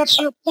 guys, I can't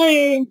stop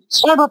playing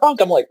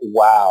Cyberpunk. I'm like,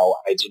 wow,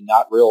 I did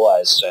not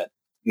realize that,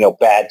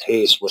 bad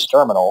taste was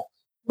terminal.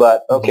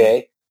 But,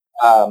 okay.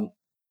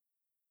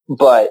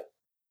 But,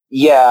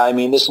 yeah,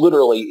 this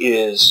literally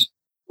is,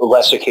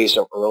 less a case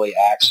of early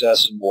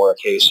access and more a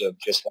case of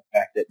just the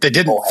fact that they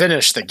didn't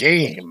finish the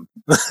game.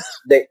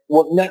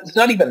 It's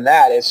not even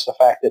that. It's the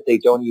fact that they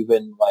don't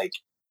even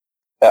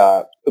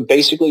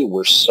basically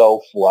we're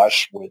so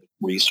flush with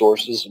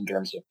resources in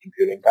terms of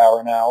computing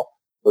power now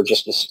for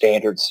just a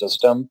standard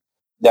system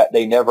that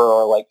they never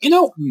are like,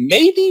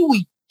 maybe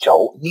we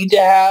don't need to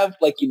have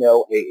a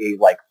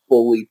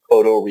fully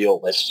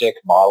photorealistic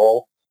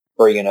model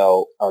for,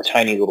 our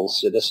tiny little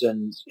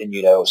citizens and,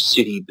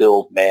 city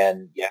build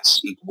man, yes,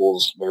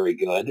 equals very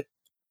good.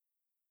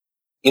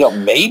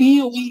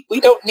 Maybe we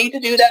don't need to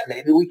do that.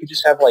 Maybe we could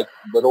just have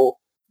little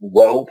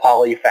low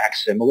poly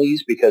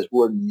facsimiles because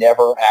we're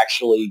never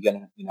actually going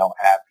to,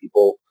 have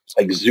people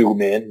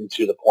zoom in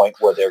to the point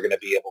where they're going to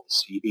be able to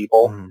see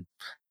people.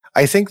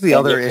 I think the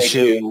other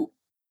issue.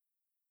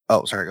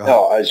 Oh, sorry. Go ahead.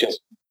 No, I was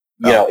just,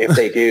 if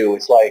they do,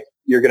 it's like,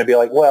 you're going to be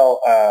like, well,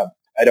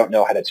 I don't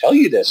know how to tell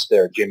you this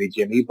there, Jimmy,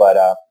 but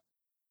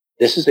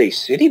this is a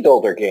city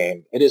builder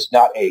game. It is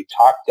not a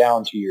talk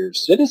down to your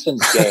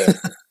citizens game.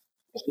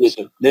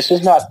 This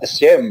is not The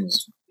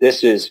Sims.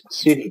 This is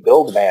City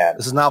Build Man.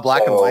 This is not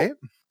black and white?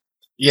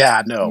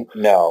 Yeah, no.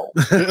 I've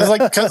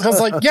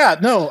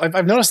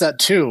noticed that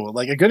too.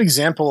 Like a good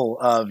example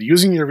of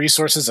using your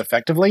resources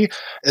effectively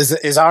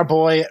is our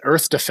boy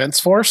Earth Defense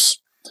Force.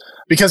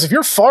 Because if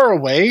you're far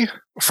away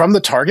from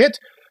the target,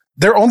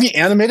 they're only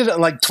animated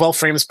at 12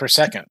 frames per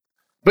second.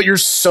 But you're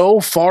so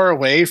far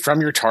away from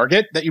your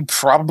target that you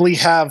probably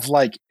have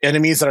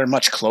enemies that are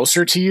much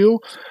closer to you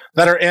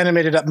that are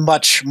animated at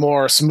much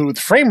more smooth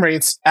frame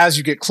rates as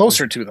you get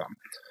closer to them.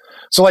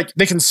 So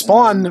they can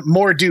spawn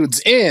more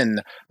dudes in,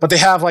 but they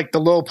have the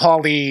low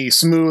poly,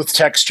 smooth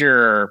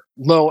texture,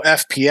 low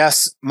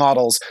FPS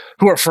models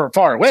who are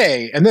far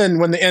away. And then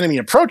when the enemy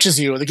approaches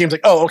you, the game's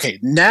like, oh, okay,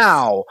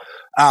 now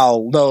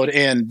I'll load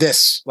in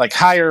this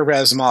higher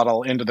res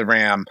model into the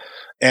RAM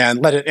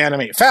and let it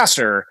animate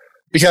faster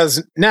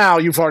because now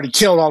you've already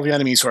killed all the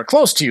enemies who are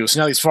close to you. So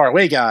now these far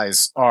away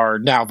guys are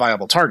now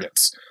viable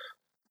targets.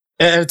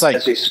 And it's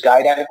as a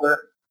skydiver,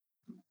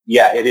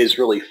 yeah, it is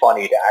really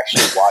funny to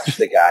actually watch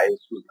the guys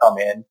who come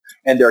in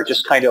and they're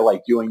just kind of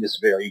doing this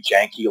very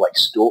janky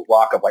stool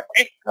walk of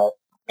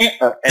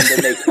and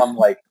then they come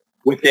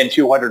within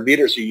 200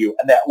 meters of you,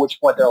 and at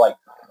which point they're like,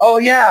 oh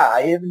yeah,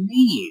 I have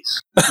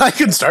knees. I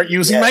can start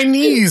using my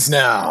knees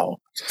now.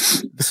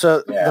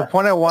 So the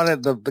point I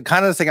wanted, the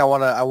kind of thing I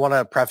want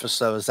to preface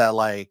though is that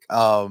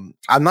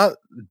I'm not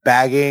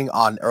bagging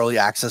on early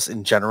access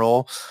in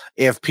general.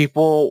 If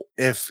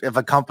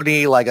a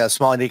company a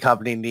small indie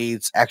company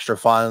needs extra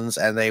funds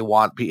and they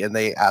want and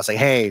they ask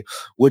hey,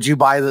 would you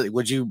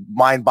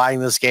mind buying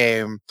this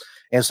game?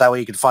 And so that way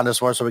you can fund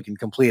us more so we can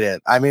complete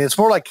it. I mean, it's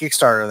more like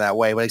Kickstarter in that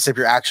way, but except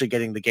you're actually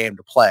getting the game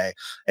to play,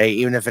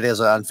 even if it is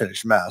an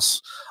unfinished mess.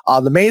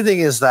 The main thing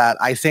is that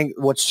I think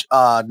what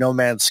No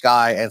Man's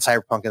Sky and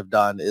Cyberpunk have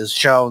done is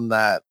shown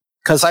that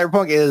because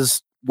Cyberpunk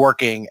is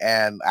working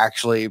and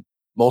actually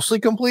mostly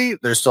complete,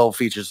 there's still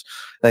features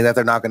that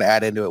they're not going to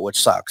add into it, which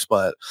sucks.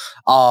 But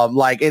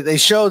they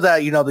show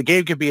that the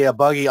game could be a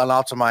buggy,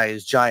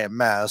 unoptimized giant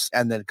mess,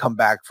 and then come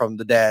back from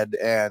the dead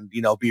and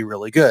be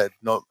really good.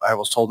 I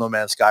was told No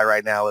Man's Sky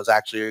right now is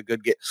actually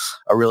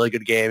a really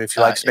good game if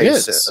you like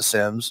space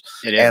sims.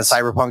 And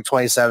Cyberpunk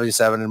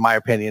 2077, in my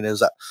opinion,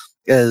 is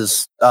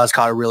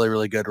kind of really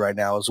really good right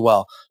now as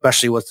well,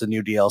 especially with the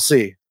new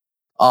DLC.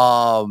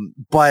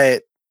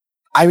 But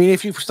I mean,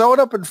 if you throw it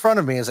up in front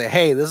of me and say,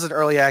 hey, this is an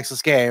early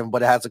access game,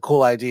 but it has a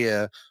cool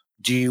idea.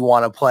 Do you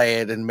want to play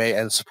it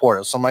and support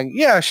it? So I'm like,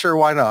 yeah, sure,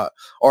 why not?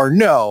 Or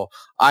no,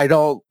 I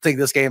don't think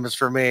this game is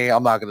for me.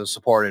 I'm not going to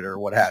support it or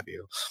what have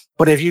you.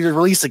 But if you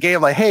release a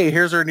game hey,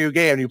 here's our new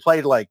game, and you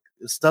played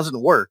this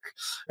doesn't work.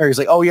 Or he's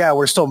like, oh yeah,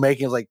 we're still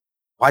making it.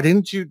 Why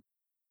didn't you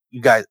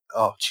guys?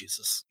 Oh,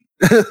 Jesus.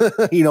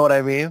 You know what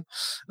I mean?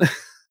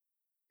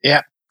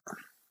 Yeah.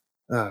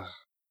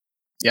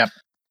 Yep.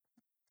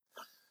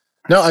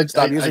 No,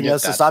 stop using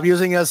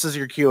us as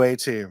your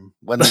QA team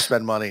when they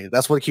spend money.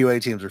 That's what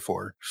QA teams are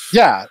for.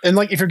 Yeah, and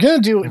if you're gonna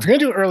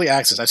do early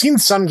access, I've seen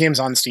some games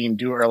on Steam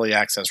do early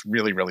access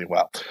really, really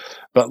well.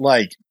 But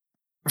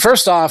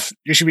first off,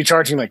 you should be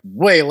charging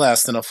way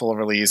less than a full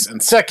release,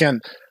 and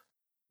second,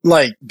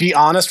 be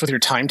honest with your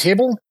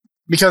timetable,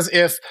 because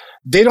if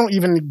they don't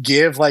even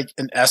give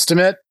an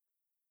estimate,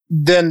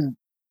 then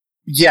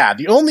yeah,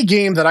 the only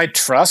game that I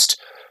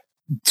trust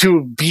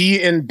to be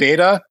in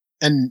beta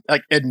and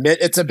admit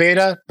it's a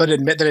beta, but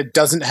admit that it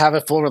doesn't have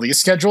a full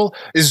release schedule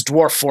is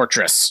Dwarf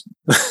Fortress.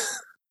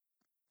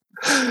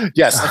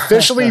 Yes,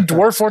 officially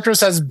Dwarf Fortress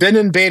has been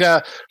in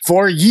beta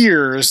for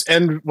years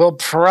and will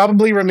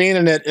probably remain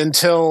in it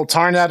until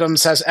Tarn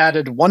Adams has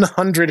added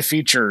 100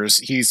 features.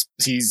 I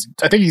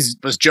think he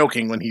was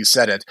joking when he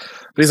said it,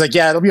 but he's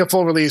yeah, it'll be a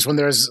full release when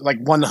there's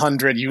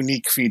 100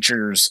 unique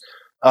features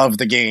of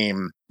the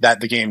game that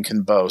the game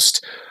can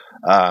boast.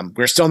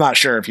 We're still not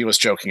sure if he was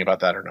joking about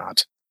that or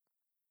not.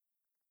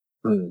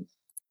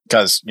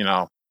 Because,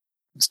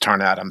 it's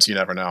Tarn Adams, you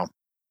never know.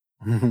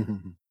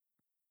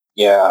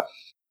 Yeah.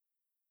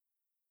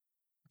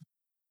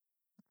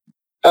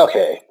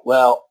 Okay,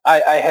 well,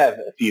 I have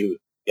a few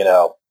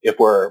if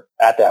we're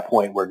at that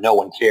point where no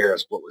one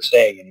cares what we're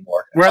saying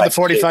anymore. We're at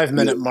the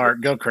 45-minute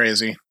mark. Go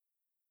crazy.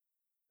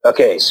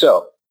 Okay,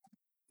 so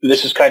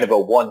this is kind of a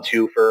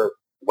 1-2 for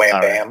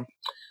Wham Bam.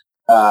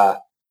 Right.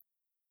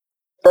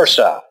 First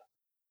off,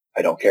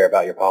 I don't care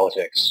about your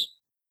politics.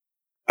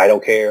 I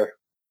don't care.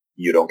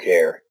 You don't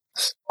care.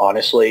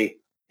 Honestly,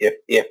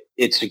 if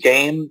it's a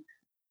game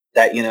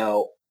that, you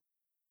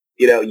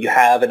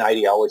have an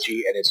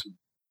ideology and it's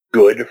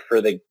good for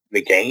the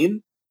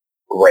game,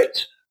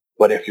 great.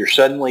 But if you're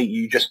suddenly,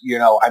 you just,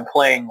 I'm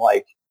playing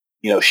like,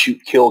 shoot,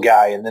 kill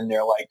guy, and then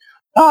they're like,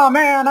 oh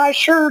man, I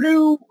sure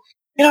do,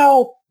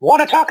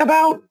 want to talk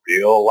about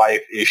real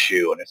life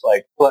issue. And it's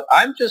like, but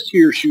I'm just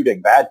here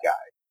shooting bad guy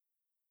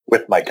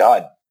with my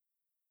gun.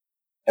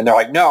 And they're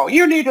like, no,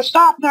 you need to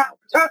stop now.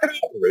 We're talking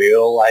about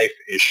real life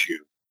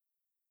issue.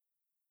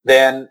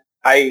 Then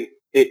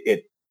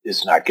it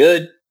is not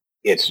good.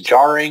 It's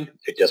jarring.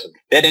 It doesn't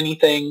fit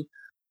anything.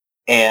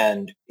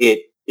 And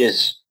it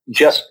is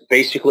just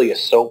basically a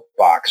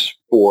soapbox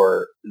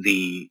for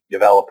the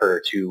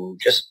developer to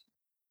just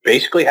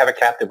basically have a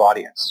captive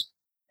audience,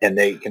 and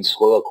they can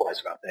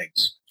soliloquize about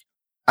things.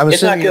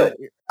 It's not good.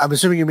 I'm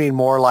assuming you mean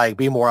more like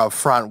be more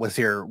upfront with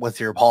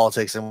your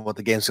politics and what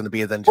the game's going to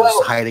be than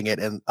just hiding it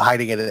and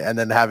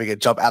then having it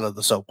jump out of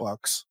the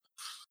soapbox.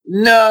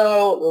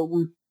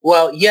 No,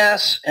 well,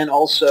 yes, and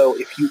also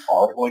if you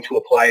are going to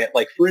apply it,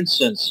 like for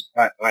instance,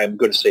 I'm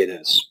going to say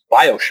this: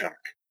 BioShock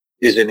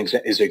is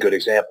a good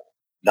example.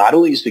 Not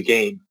only is the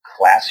game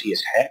classy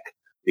as heck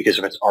because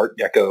of its Art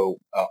Deco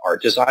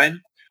art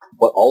design,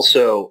 but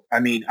also,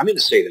 I'm going to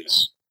say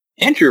this: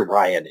 Andrew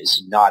Ryan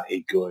is not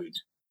a good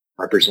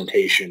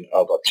representation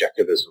of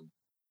objectivism.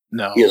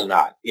 No, he is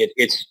not.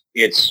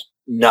 It's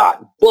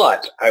not.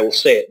 But I will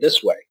say it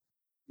this way: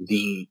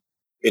 the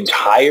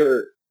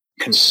entire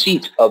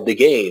conceit of the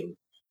game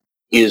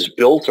is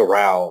built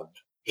around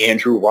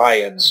Andrew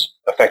Ryan's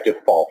effective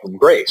fall from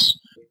grace.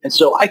 And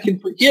so I can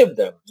forgive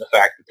them the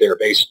fact that they're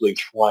basically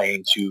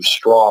trying to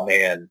straw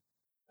man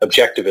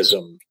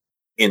objectivism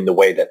in the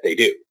way that they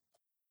do.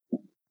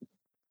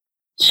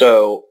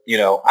 So,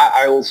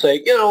 I will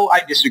say,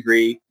 I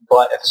disagree,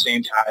 but at the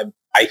same time,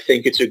 I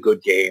think it's a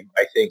good game.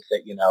 I think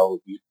that,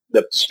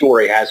 the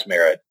story has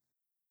merit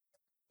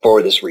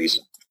for this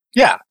reason.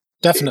 Yeah,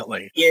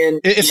 definitely.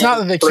 It's not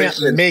that they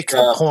can't make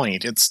a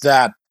point. It's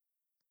that,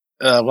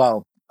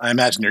 I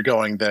imagine you're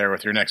going there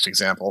with your next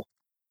example.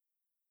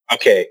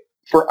 Okay.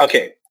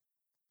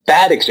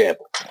 Bad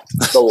example.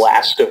 The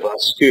Last of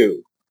Us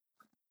 2.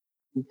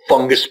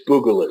 Fungus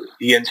Boogaloo.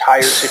 The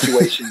entire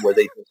situation where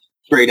they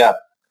straight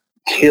up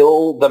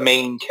kill the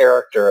main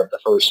character of the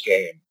first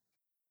game.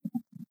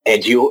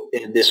 And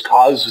this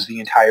causes the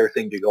entire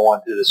thing to go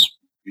on to this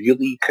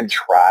really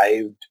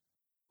contrived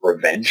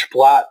revenge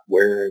plot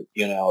where,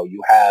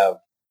 you have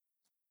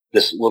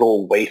this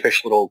little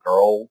waifish little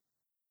girl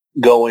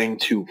going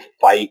to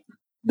fight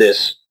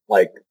this,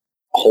 like,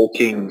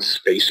 hulking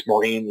space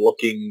marine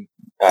looking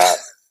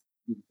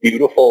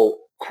beautiful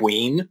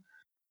queen,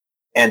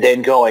 and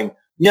then going,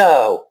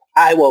 no,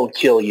 I won't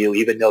kill you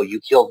even though you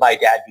killed my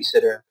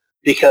babysitter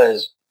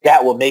because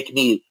that will make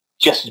me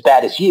just as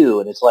bad as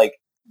you. And it's like,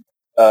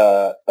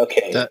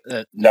 okay,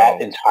 that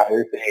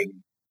entire thing.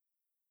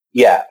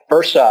 Yeah,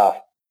 first off,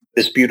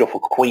 this beautiful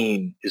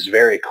queen is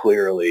very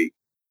clearly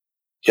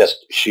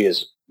she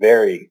is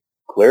very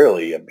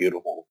clearly a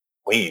beautiful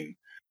queen,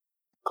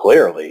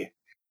 clearly.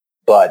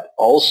 But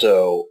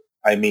also,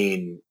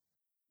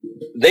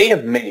 they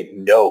have made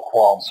no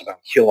qualms about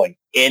killing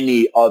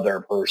any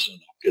other person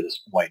up to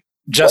this point.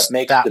 Just what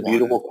makes that the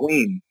beautiful one.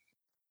 Queen?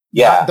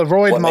 Yeah, the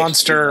roid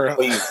monster,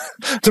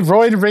 the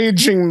roid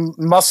raging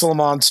muscle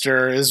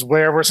monster is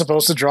where we're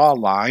supposed to draw a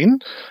line.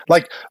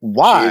 Like,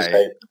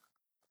 why?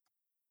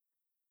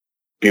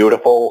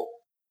 Beautiful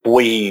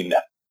queen,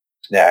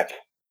 snack.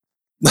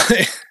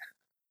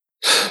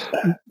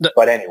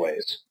 But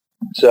anyways,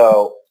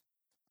 so.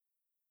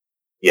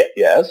 Yeah.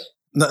 Yes.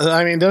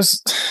 This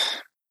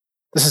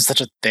is such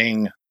a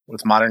thing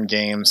with modern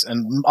games,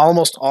 and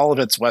almost all of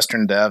it's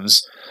Western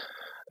devs.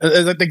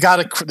 They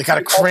gotta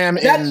cram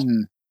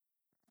in.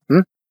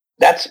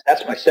 That's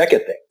my second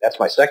thing.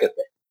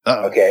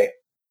 Uh-oh. Okay.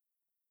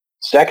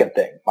 Second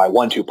thing, my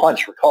 1-2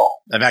 punch.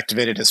 Recall. I've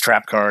activated his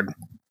trap card.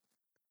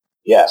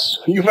 Yes,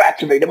 you've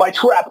activated my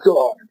trap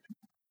card.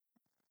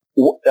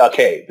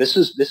 Okay, this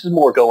is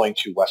more going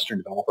to Western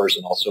developers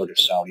and also to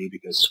Sony,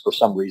 because for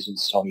some reason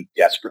Sony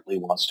desperately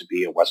wants to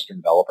be a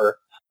Western developer.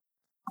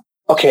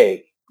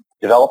 Okay,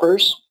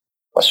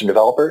 Western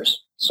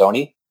developers,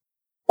 Sony,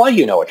 why do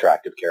you know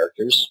attractive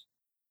characters?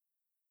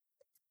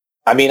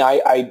 I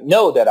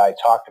know that I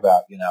talked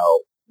about,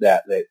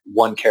 that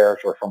one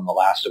character from The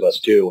Last of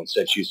Us 2 and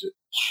said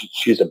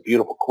she's a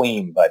beautiful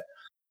queen, but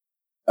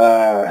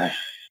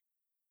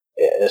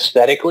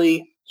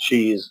aesthetically,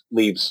 she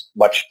leaves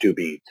much to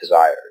be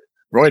desired.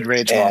 Roid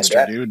rage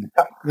monster, dude.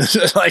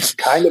 Like,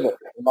 kind of a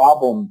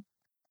problem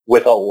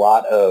with a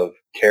lot of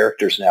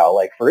characters now.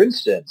 Like, for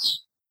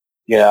instance,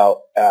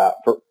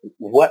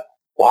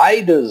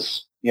 why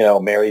does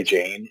Mary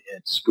Jane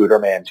and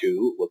Spooderman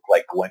 2 look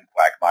like Gwen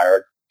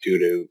Quagmire due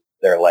to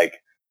their like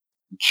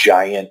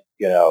giant,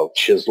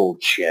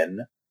 chiseled chin.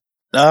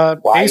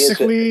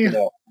 Basically,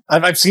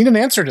 I've seen an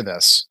answer to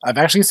this. I've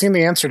actually seen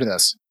the answer to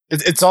this.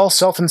 It's all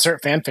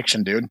self-insert fan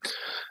fiction, dude.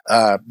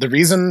 The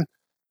reason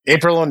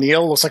April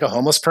O'Neil looks like a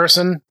homeless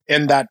person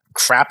in that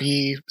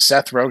crappy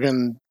Seth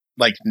Rogen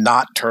like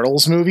not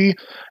Turtles movie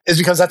is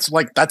because that's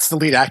the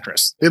lead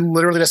actress. They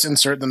literally just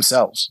insert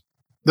themselves.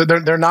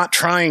 They're not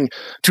trying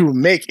to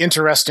make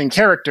interesting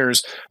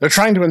characters. They're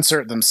trying to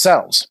insert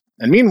themselves.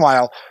 And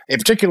meanwhile, a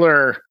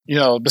particular,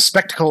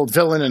 bespectacled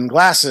villain in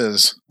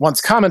glasses once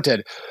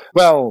commented,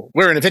 well,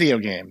 we're in a video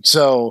game,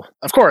 so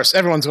of course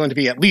everyone's going to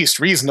be at least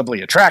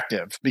reasonably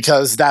attractive,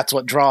 because that's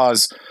what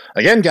draws,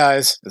 again,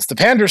 guys, it's the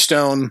pander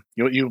stone.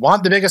 You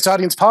want the biggest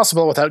audience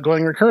possible without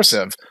going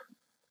recursive.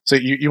 So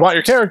you want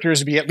your characters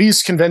to be at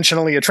least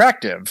conventionally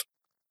attractive.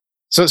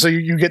 So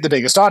you get the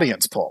biggest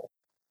audience pull.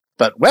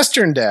 But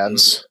Western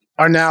devs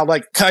are now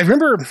like, I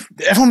remember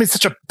everyone made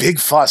such a big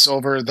fuss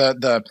over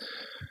the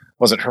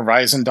was it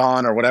Horizon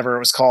Dawn or whatever it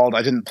was called?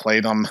 I didn't play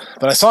them,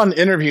 but I saw an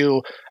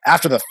interview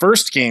after the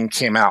first game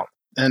came out,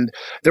 and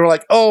they were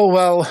like, oh,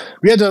 well,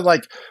 we had to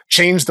like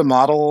change the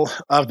model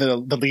of the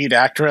lead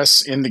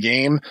actress in the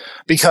game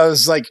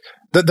because like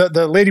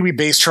the lady we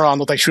based her on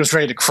looked like she was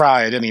ready to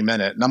cry at any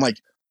minute. And I'm like,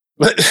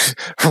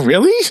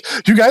 really?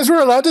 You guys were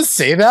allowed to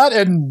say that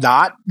and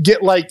not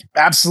get like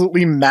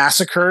absolutely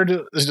massacred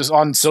just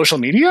on social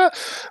media?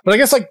 But I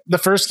guess like the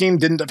first game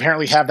didn't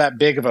apparently have that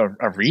big of a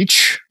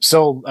reach,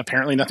 so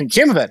apparently nothing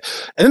came of it.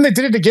 And then they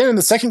did it again in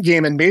the second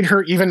game and made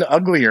her even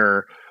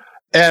uglier.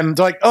 And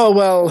they're like, oh,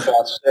 well,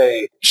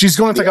 she's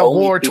going to like a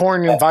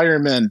war-torn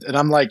environment. And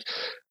I'm like,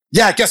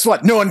 yeah, guess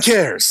what? No one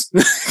cares,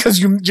 because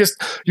you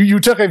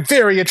took a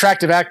very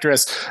attractive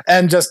actress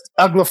and just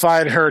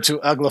uglified her to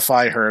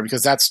uglify her,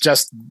 because that's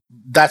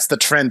the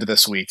trend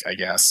this week, I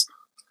guess.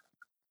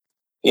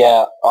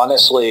 Yeah,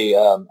 honestly,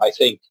 I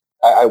think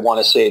I want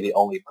to say the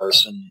only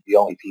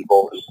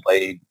people who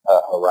played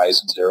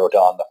Horizon Zero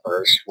Dawn the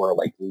first were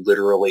like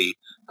literally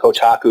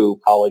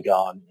Kotaku,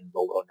 Polygon, and the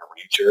Lone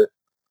Ranger,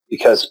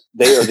 because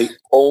they are the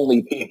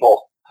only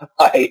people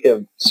I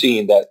have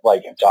seen that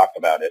like have talked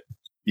about it.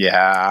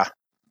 Yeah.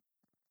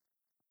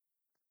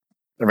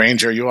 The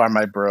Ranger, you are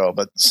my bro,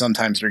 but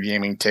sometimes your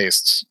gaming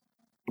tastes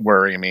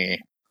worry me.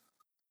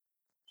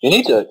 You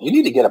need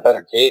to get a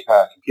better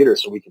computer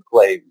so we can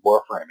play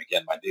Warframe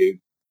again, my dude.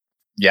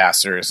 Yeah,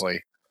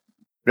 seriously.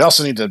 We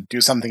also need to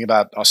do something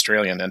about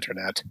Australian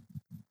internet.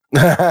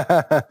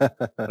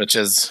 which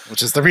is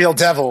the real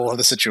devil of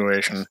the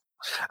situation.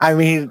 I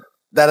mean,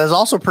 that is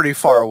also pretty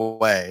far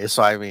away,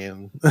 so I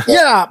mean...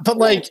 Yeah, but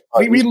like,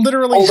 we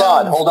literally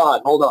Hold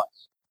on.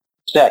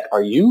 Snack,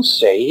 are you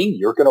saying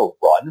you're going to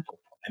run for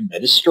Prime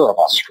Minister of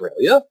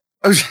Australia?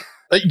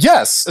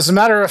 Yes, as a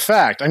matter of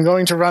fact, I'm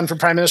going to run for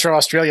Prime Minister of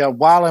Australia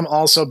while I'm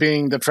also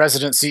being the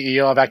President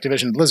CEO of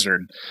Activision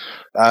Blizzard.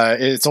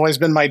 It's always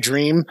been my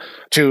dream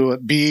to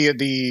be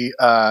the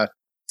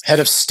head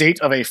of state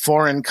of a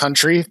foreign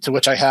country to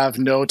which I have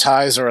no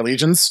ties or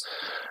allegiance,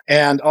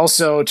 and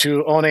also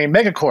to own a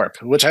megacorp,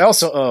 which I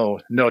also owe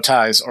no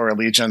ties or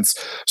allegiance,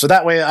 so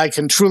that way I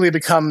can truly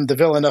become the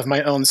villain of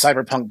my own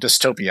cyberpunk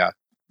dystopia.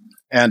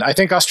 And I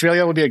think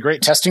Australia would be a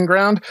great testing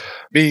ground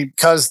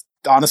because,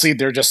 honestly,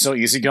 they're just so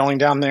easygoing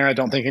down there. I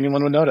don't think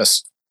anyone would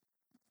notice.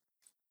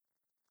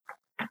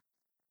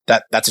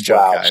 That's a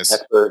joke,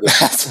 guys.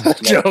 That's a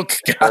joke,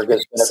 guys.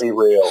 It's going to be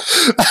real.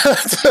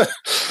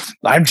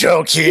 I'm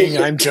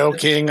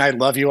joking. I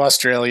love you,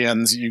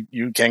 Australians.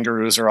 You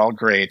kangaroos are all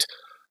great.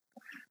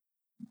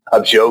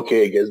 I'm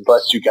joking,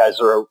 unless you guys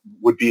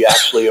would be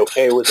actually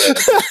okay with it. At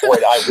this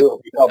point, I will.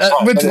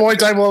 At this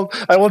point, I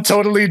will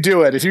totally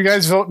do it. If you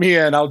guys vote me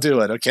in, I'll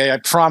do it. Okay, I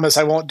promise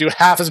I won't do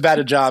half as bad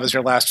a job as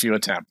your last few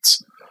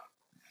attempts.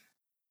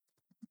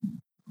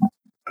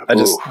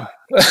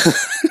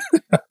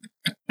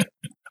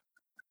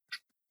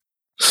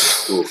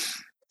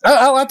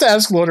 I'll have to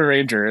ask Lord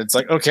Ranger. It's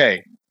like,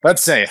 okay,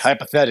 let's say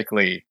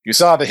hypothetically, you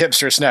saw the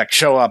hipster snack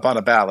show up on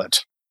a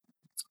ballot.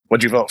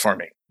 Would you vote for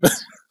me?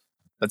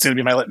 That's going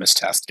to be my litmus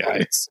test,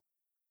 guys.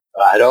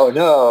 I don't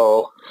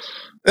know.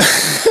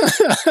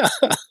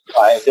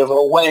 I am a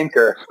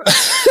wanker.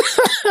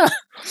 I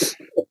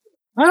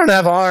don't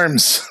have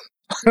arms.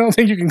 I don't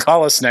think you can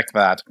call a snack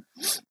that.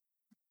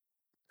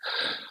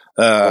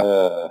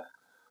 We're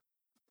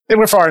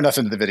far enough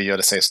into the video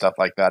to say stuff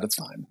like that. It's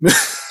fine.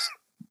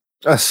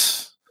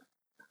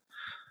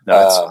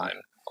 No, it's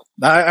fine.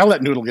 I'll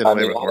let Noodle get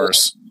away with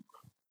worse.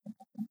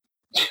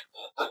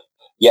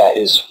 Yeah,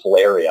 his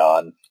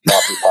Flareon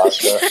coffee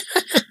pasta.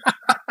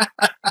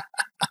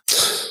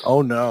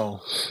 Oh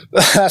no.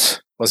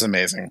 That was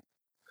amazing.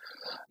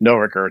 No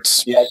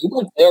regrets. Yeah, you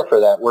weren't there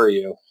for that, were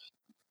you?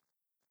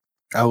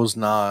 I was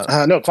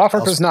not. No,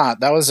 Clockwork was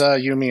not. That was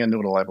Yumi and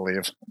Noodle, I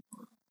believe.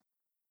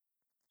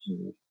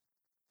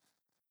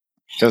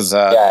 Because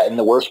yeah, and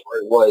the worst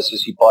part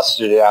is he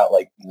busted it out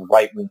like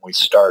right when we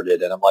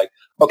started, and I'm like,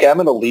 okay, I'm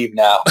going to leave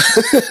now.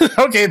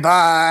 Okay,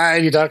 bye,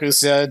 Yudaku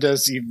said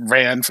as he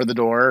ran for the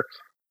door.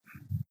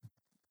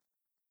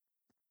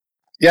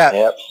 Yeah.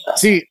 Yep.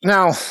 See,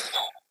 now,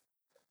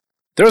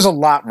 there was a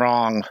lot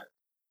wrong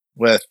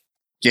with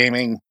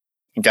gaming,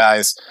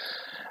 guys.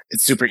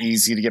 It's super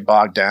easy to get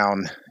bogged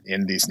down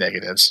in these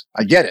negatives.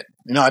 I get it.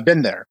 I've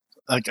been there.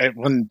 Like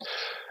when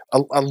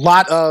a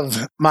lot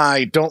of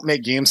my don't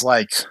make games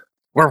like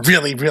were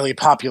really, really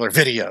popular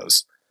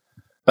videos.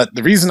 But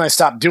the reason I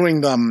stopped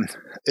doing them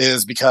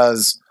is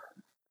because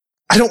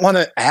I don't want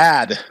to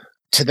add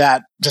to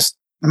that just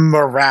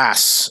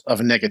morass of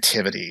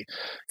negativity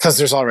because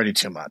there's already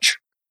too much.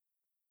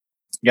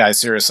 Guys,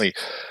 seriously,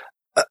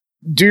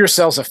 do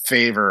yourselves a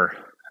favor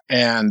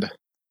and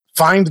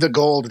find the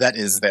gold that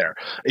is there.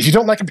 If you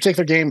don't like a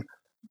particular game,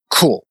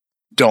 cool.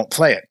 Don't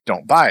play it.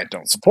 Don't buy it.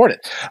 Don't support it.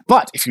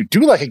 But if you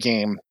do like a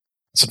game,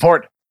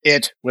 support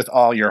it with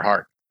all your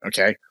heart.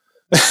 Okay?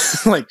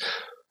 Like,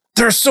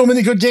 there are so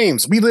many good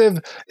games. We live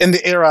in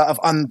the era of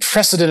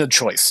unprecedented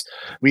choice.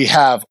 We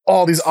have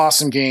all these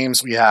awesome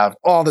games. We have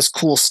all this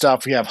cool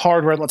stuff. We have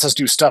hardware that lets us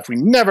do stuff we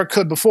never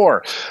could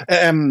before.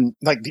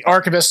 Like the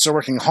archivists are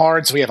working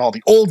hard, so we have all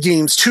the old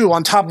games too,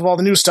 on top of all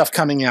the new stuff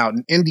coming out.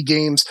 And indie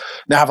games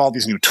now have all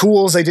these new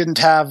tools they didn't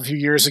have a few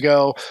years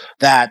ago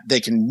that they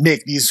can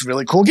make these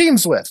really cool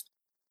games with.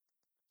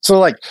 So,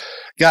 like,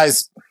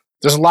 guys,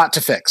 there's a lot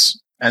to fix,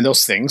 and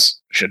those things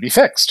should be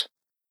fixed.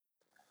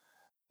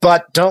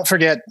 But don't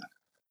forget,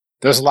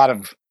 there's a lot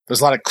of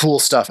cool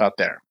stuff out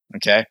there.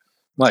 Okay,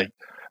 like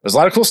there's a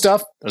lot of cool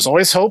stuff. There's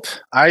always hope.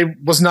 I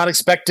was not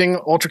expecting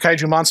Ultra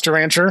Kaiju Monster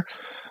Rancher,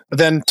 but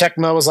then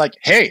Tecmo was like,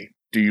 "Hey,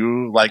 do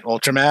you like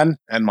Ultraman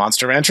and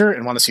Monster Rancher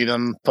and want to see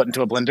them put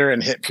into a blender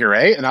and hit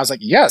puree?" And I was like,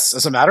 "Yes,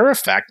 as a matter of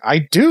fact,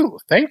 I do.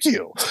 Thank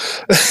you."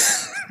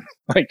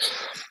 Like,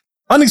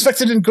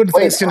 unexpected and good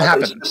things can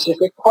happen.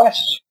 Specific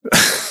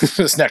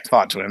question. Snack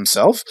thought to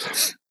himself.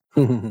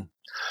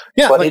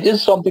 Yeah, but it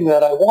is something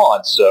that I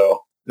want, so.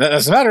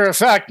 As a matter of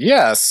fact,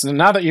 yes.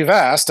 Now that you've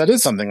asked, that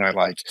is something I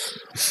like.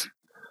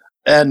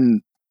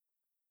 And,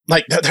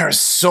 like, there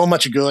is so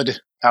much good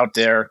out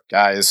there,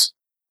 guys.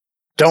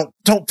 Don't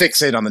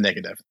fixate on the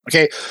negative,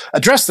 okay?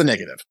 Address the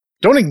negative.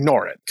 Don't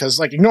ignore it, because,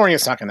 like, ignoring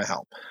it's not going to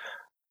help.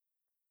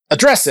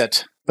 Address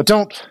it, but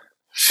don't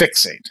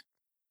fixate,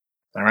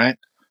 all right?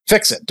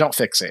 Fix it, don't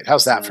fixate.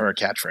 How's that for a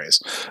catchphrase?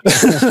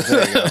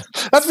 There you go.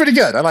 That's pretty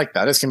good. I like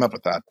that. I just came up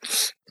with that.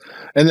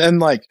 And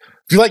like,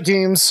 if you like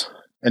games,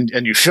 and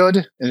you should,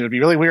 and it would be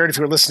really weird if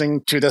you were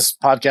listening to this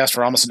podcast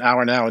for almost an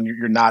hour now and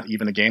you're not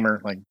even a gamer.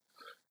 Like,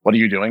 what are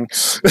you doing?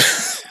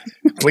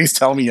 Please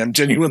tell me. I'm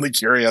genuinely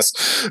curious.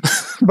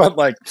 But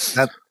like,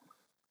 I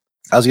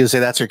was going to say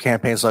that's your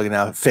campaign slogan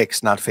now: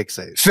 fix, not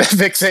fixate.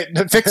 Fix it,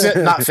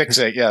 not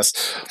fixate.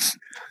 Yes.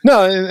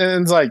 No,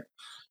 and it's like,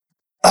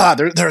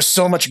 there's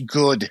so much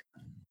good.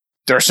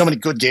 There are so many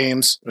good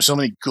games. There's so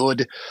many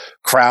good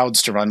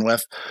crowds to run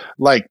with.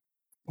 Like,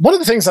 one of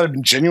the things that I've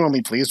been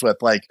genuinely pleased with,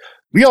 like,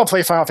 we all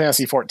play Final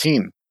Fantasy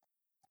XIV.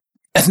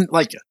 And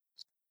like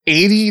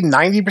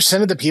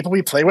 80-90% of the people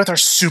we play with are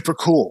super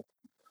cool.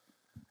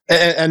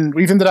 And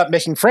we've ended up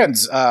making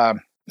friends. Snekina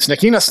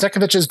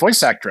Snekovich's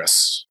voice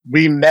actress,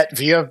 we met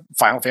via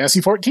Final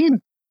Fantasy XIV,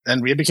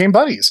 and we became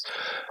buddies.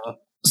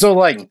 So,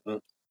 like,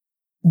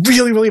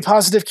 really, really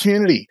positive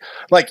community.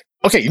 Like,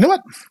 okay, you know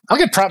what? I'll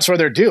get props where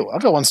they're due. I'll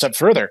go one step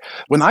further.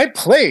 When I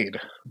played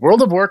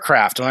World of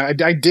Warcraft, when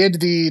I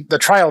did the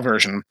trial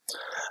version,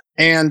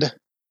 and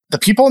the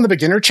people in the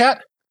beginner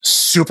chat,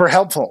 super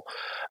helpful.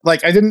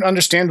 Like, I didn't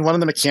understand one of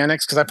the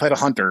mechanics because I played a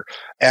hunter,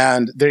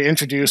 and they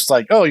introduced,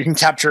 like, oh, you can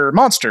capture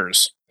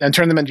monsters and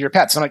turn them into your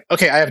pets. And I'm like,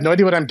 okay, I have no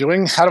idea what I'm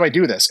doing. How do I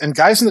do this? And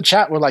guys in the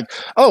chat were like,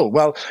 oh,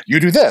 well, you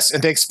do this.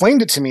 And they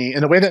explained it to me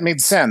in a way that made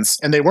sense.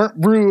 And they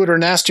weren't rude or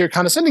nasty or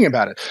condescending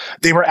about it.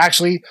 They were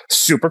actually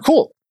super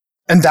cool.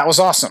 And that was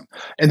awesome.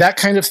 And that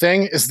kind of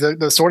thing is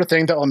the sort of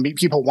thing that will make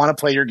people want to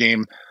play your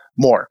game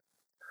more.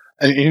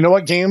 And you know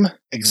what game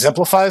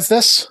exemplifies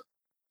this?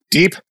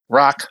 Deep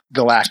Rock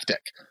Galactic.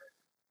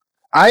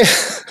 I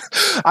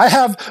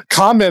have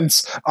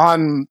comments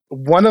on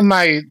one of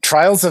my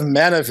Trials of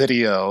Mana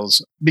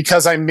videos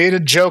because I made a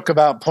joke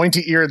about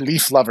pointy-eared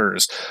leaf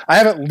lovers. I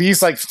have at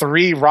least like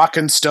 3 Rock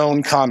and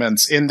Stone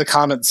comments in the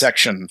comment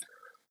section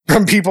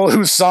from people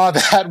who saw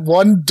that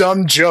one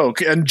dumb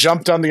joke and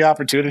jumped on the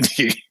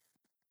opportunity.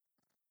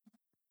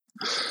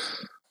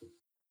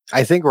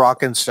 I think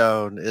Rock and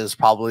Stone is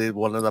probably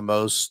one of the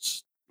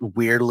most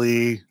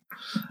weirdly,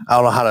 I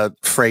don't know how to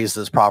phrase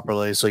this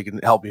properly so you can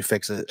help me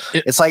fix it.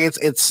 It's like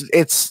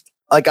it's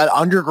like an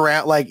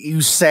underground, like you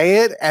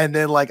say it and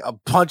then like a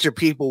bunch of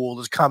people will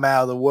just come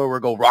out of the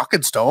woodwork and go Rock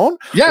and Stone.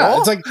 Yeah,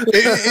 it's like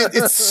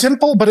it's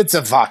simple, but it's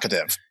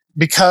evocative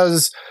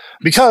because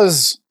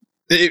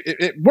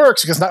it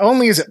works because not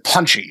only is it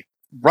punchy,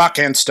 Rock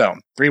and Stone,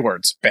 3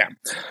 words, bam.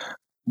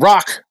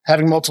 Rock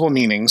having multiple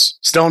meanings,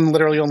 Stone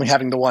literally only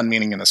having the one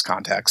meaning in this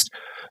context.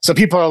 So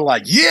people are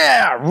like,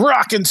 yeah,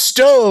 Rock and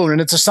Stone,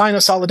 and it's a sign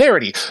of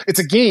solidarity. It's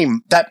a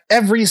game that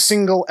every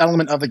single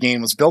element of the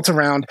game was built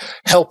around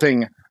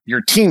helping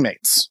your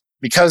teammates.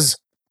 Because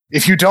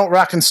if you don't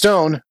Rock and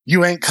Stone,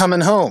 you ain't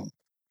coming home.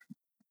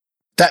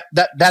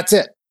 That's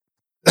it.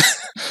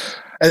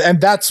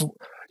 and that's,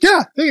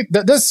 yeah,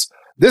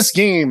 This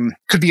game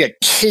could be a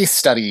case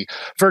study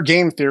for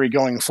game theory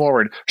going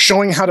forward,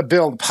 showing how to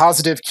build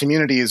positive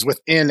communities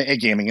within a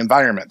gaming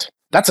environment.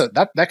 That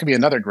could be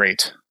another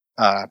great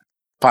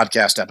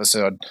podcast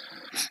episode.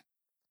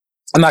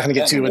 I'm not going to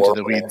get too into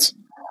the weeds.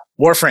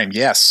 Warframe,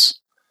 yes.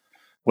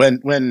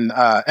 When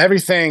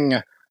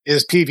everything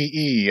is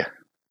PvE,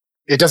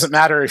 it doesn't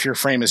matter if your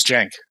frame is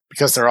jank,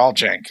 because they're all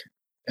jank,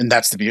 and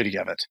that's the beauty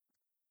of it.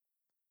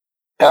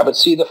 Yeah, but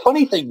see, the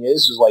funny thing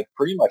is like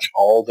pretty much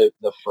all the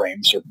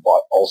frames are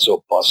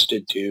also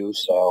busted too,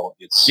 so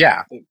it's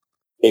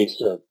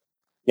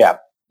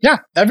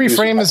every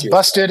frame is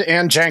busted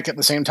and jank at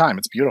the same time.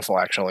 It's beautiful,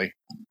 actually.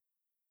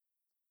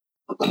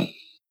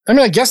 I mean,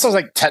 I guess there's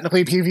like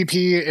technically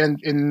PvP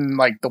in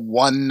like the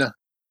one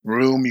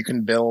room you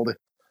can build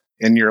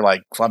in your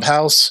like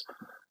clubhouse,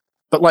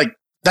 but like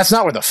that's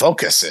not where the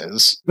focus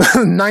is.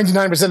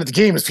 99% of the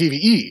game is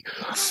PvE.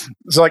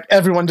 So like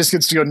everyone just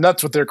gets to go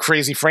nuts with their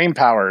crazy frame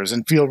powers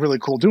and feel really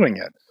cool doing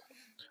it.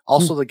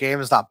 Also, the game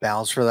is not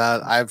balanced for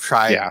that. I've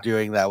tried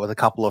doing that with a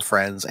couple of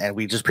friends, and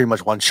we just pretty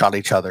much one-shot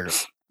each other.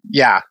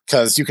 Yeah,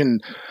 because you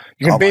can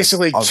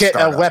basically kit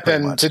a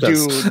weapon to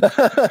do...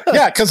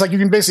 Yeah, because like you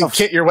can basically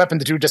kit your weapon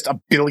to do just a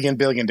billion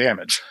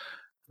damage.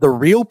 The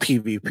real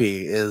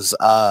PvP is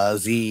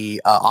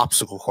the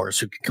obstacle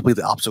course. You can complete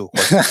the obstacle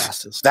course the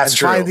fastest. That's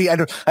true.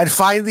 I'd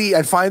find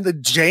the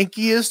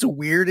jankiest,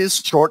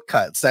 weirdest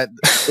shortcuts that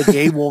the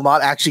game will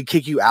not actually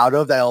kick you out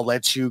of. That'll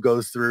let you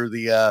go through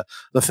the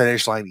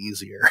finish line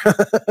easier.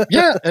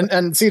 Yeah,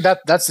 and see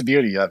that's the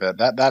beauty of it.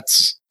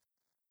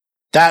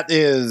 That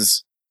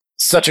is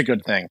such a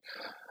good thing.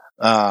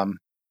 I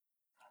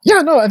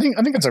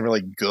think it's a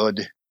really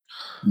good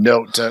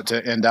note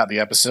to end out the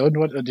episode.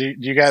 What do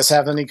you guys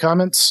have any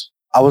comments?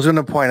 I was going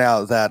to point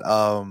out that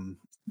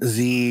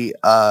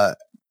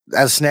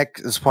as Nick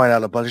has pointed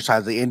out a bunch of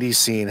times, the indie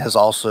scene has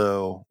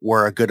also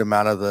where a good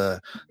amount of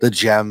the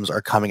gems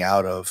are coming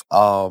out of.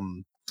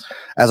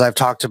 As I've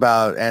talked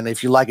about, and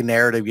if you like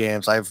narrative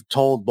games, I've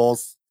told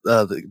both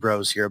the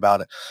bros here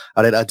about it.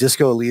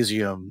 Disco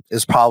Elysium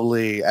is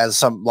probably,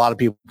 as a lot of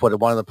people put it,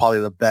 one of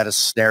the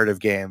best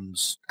narrative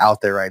games out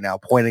there right now.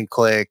 Point and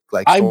click,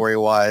 like story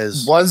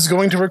wise. Was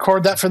going to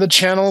record that for the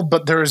channel,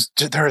 but there is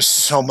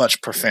so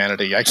much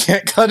profanity. I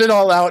can't cut it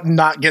all out and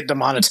not get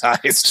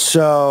demonetized.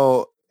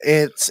 So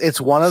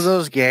it's one of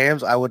those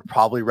games I would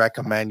probably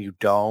recommend you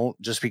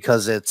don't, just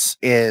because it's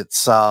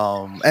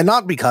and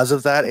not because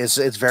of that.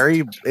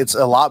 It's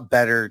a lot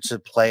better to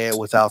play it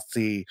without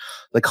the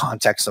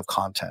context of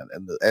content,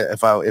 and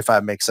if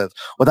that makes sense.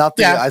 Without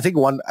the I think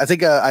a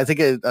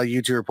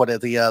YouTuber put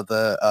it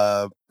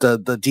the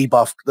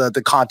debuff,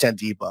 the content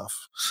debuff,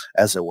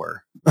 as it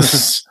were.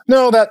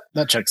 No, that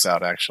checks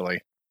out actually.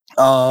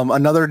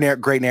 Another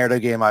great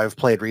narrative game I've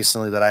played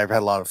recently that I've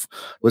had a lot of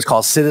was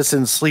called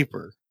Citizen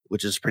Sleeper,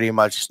 which is pretty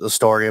much the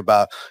story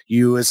about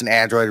you as an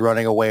android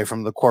running away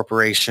from the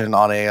corporation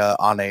on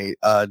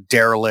a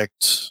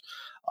derelict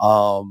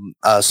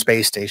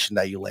space station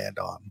that you land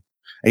on,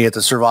 and you have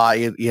to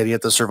survive. You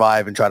have to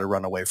survive and try to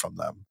run away from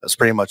them. That's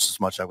pretty much as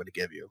much I would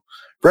give you.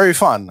 Very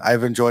fun.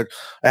 I've enjoyed.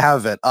 I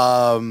have it.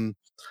 Bomber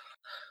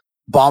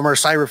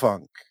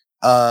Cyberpunk.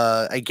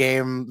 A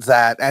game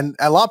that, and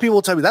a lot of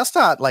people tell me that's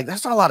not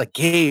a lot of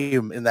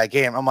game in that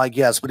game. I'm like,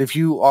 yes, but if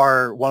you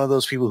are one of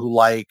those people who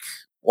like,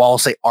 well, I'll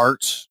say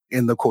art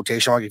in the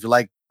quotation mark, if you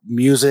like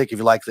music, if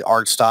you like the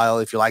art style,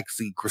 if you like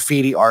the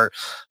graffiti art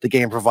the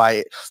game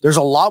provide, there's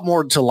a lot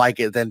more to like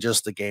it than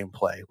just the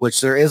gameplay, which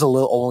there is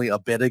only a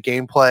bit of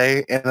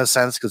gameplay in a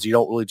sense, because you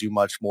don't really do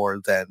much more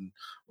than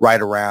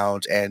ride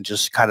around and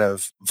just kind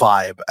of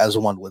vibe, as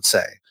one would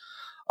say.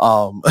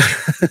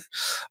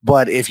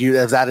 But if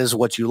that is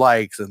what you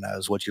like, then that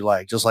is what you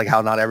like. Just like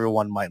how not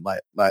everyone might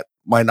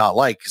not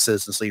like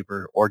Citizen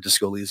Sleeper or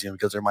Disco Elysium,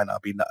 because there might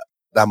not be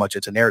that much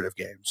into narrative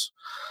games.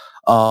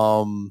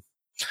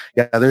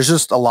 There's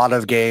just a lot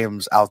of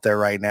games out there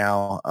right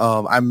now.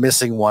 I'm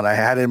missing one. I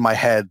had it in my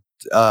head,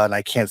 and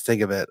I can't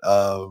think of it.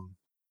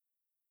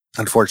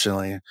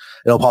 Unfortunately,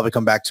 it'll probably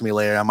come back to me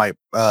later. I might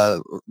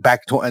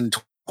back in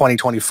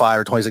 2025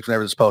 or 26,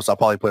 whenever this post, I'll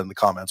probably put in the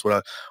comments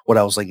what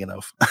I was thinking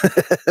of.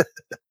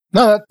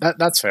 No,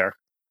 that's fair.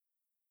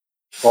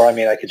 Or I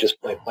mean, I could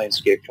just play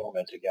Planescape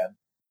Torment again,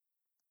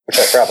 which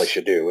I probably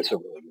should do. It's a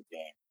really good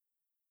game.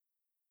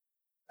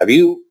 Have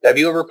you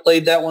ever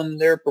played that one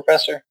there,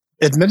 Professor?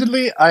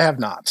 Admittedly, I have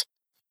not.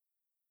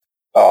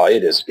 Oh,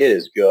 it is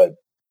good.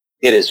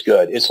 It is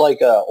good. It's like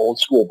old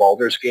school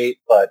Baldur's Gate,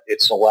 but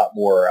it's a lot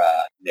more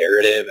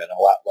narrative and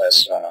a lot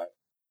less.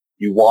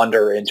 You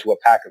wander into a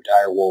pack of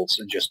dire wolves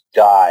and just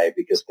die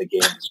because the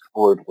game is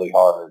brutally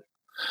hard.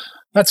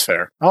 That's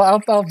fair. I'll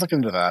look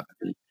into that.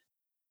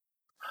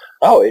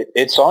 Oh,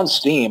 it's on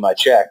Steam. I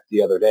checked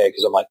the other day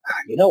because I'm like,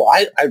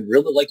 I'd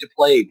really like to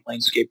play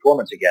Planescape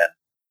Torment again.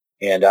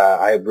 And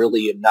I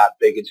really am not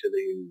big into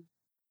the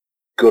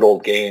good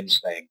old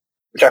games thing,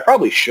 which I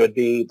probably should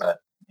be, but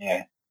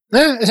yeah.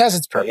 It has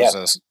its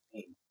purposes.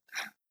 Yeah.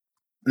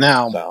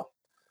 Now,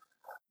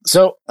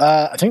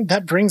 I think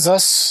that brings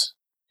us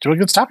to a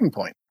good stopping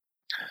point.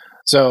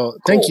 So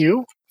thank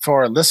you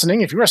for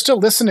listening. If you are still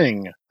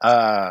listening,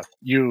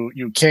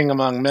 you king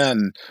among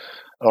men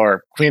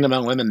or queen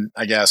among women,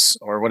 I guess,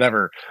 or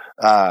whatever,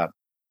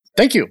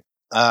 thank you.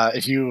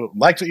 If you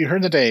liked what you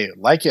heard today,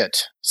 like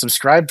it,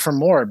 subscribe for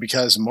more,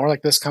 because more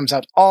like this comes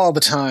out all the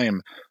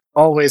time.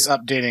 Always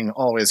updating,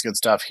 always good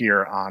stuff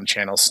here on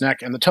Channel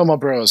Snack, and the Tomo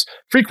Bros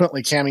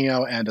frequently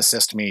cameo and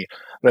assist me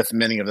with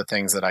many of the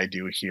things that I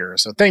do here.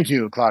 So thank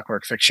you,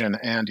 Clockwork Fiction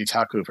and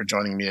Itaku, for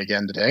joining me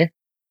again today.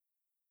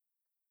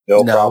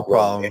 No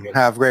problem.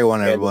 Have a great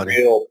one, everybody.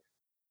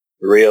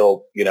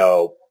 Real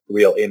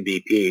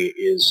MVP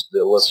is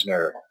the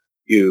listener.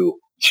 You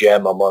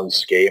gem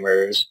amongst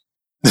gamers.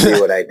 See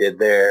what I did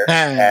there?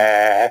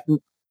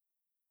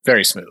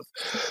 Very smooth.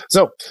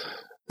 So,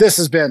 this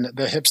has been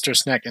the Hipster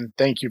Snack, and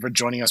thank you for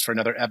joining us for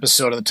another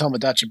episode of the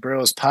Tomodachi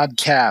Bros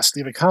podcast.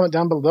 Leave a comment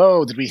down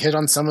below. Did we hit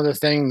on some of the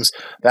things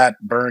that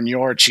burn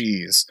your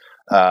cheese?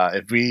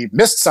 If we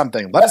missed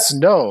something, let us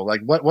know.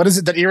 Like, what is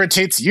it that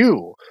irritates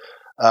you?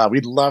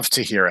 We'd love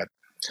to hear it.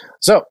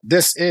 So,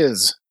 this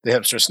is the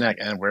Hipster Snack,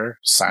 and we're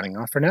signing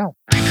off for now.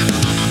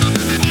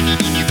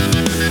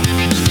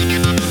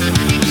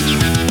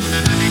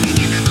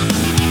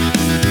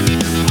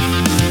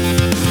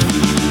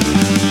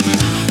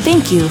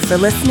 Thank you for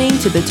listening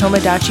to the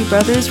Tomodachi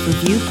Brothers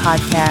Review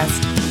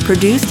Podcast,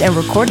 produced and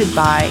recorded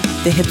by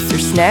the Hipster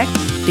Snack,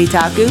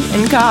 Itaku,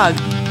 and Cog.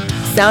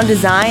 Sound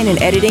design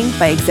and editing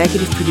by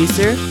executive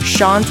producer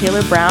Sean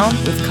Taylor Brown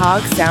with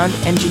Cog Sound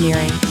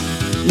Engineering.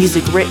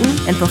 Music written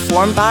and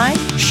performed by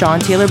Sean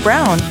Taylor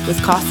Brown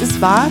with Costas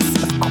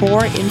Vaz of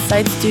Core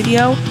Insight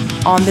Studio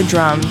on the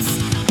drums.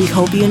 We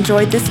hope you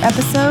enjoyed this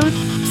episode.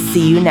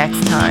 See you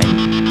next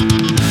time.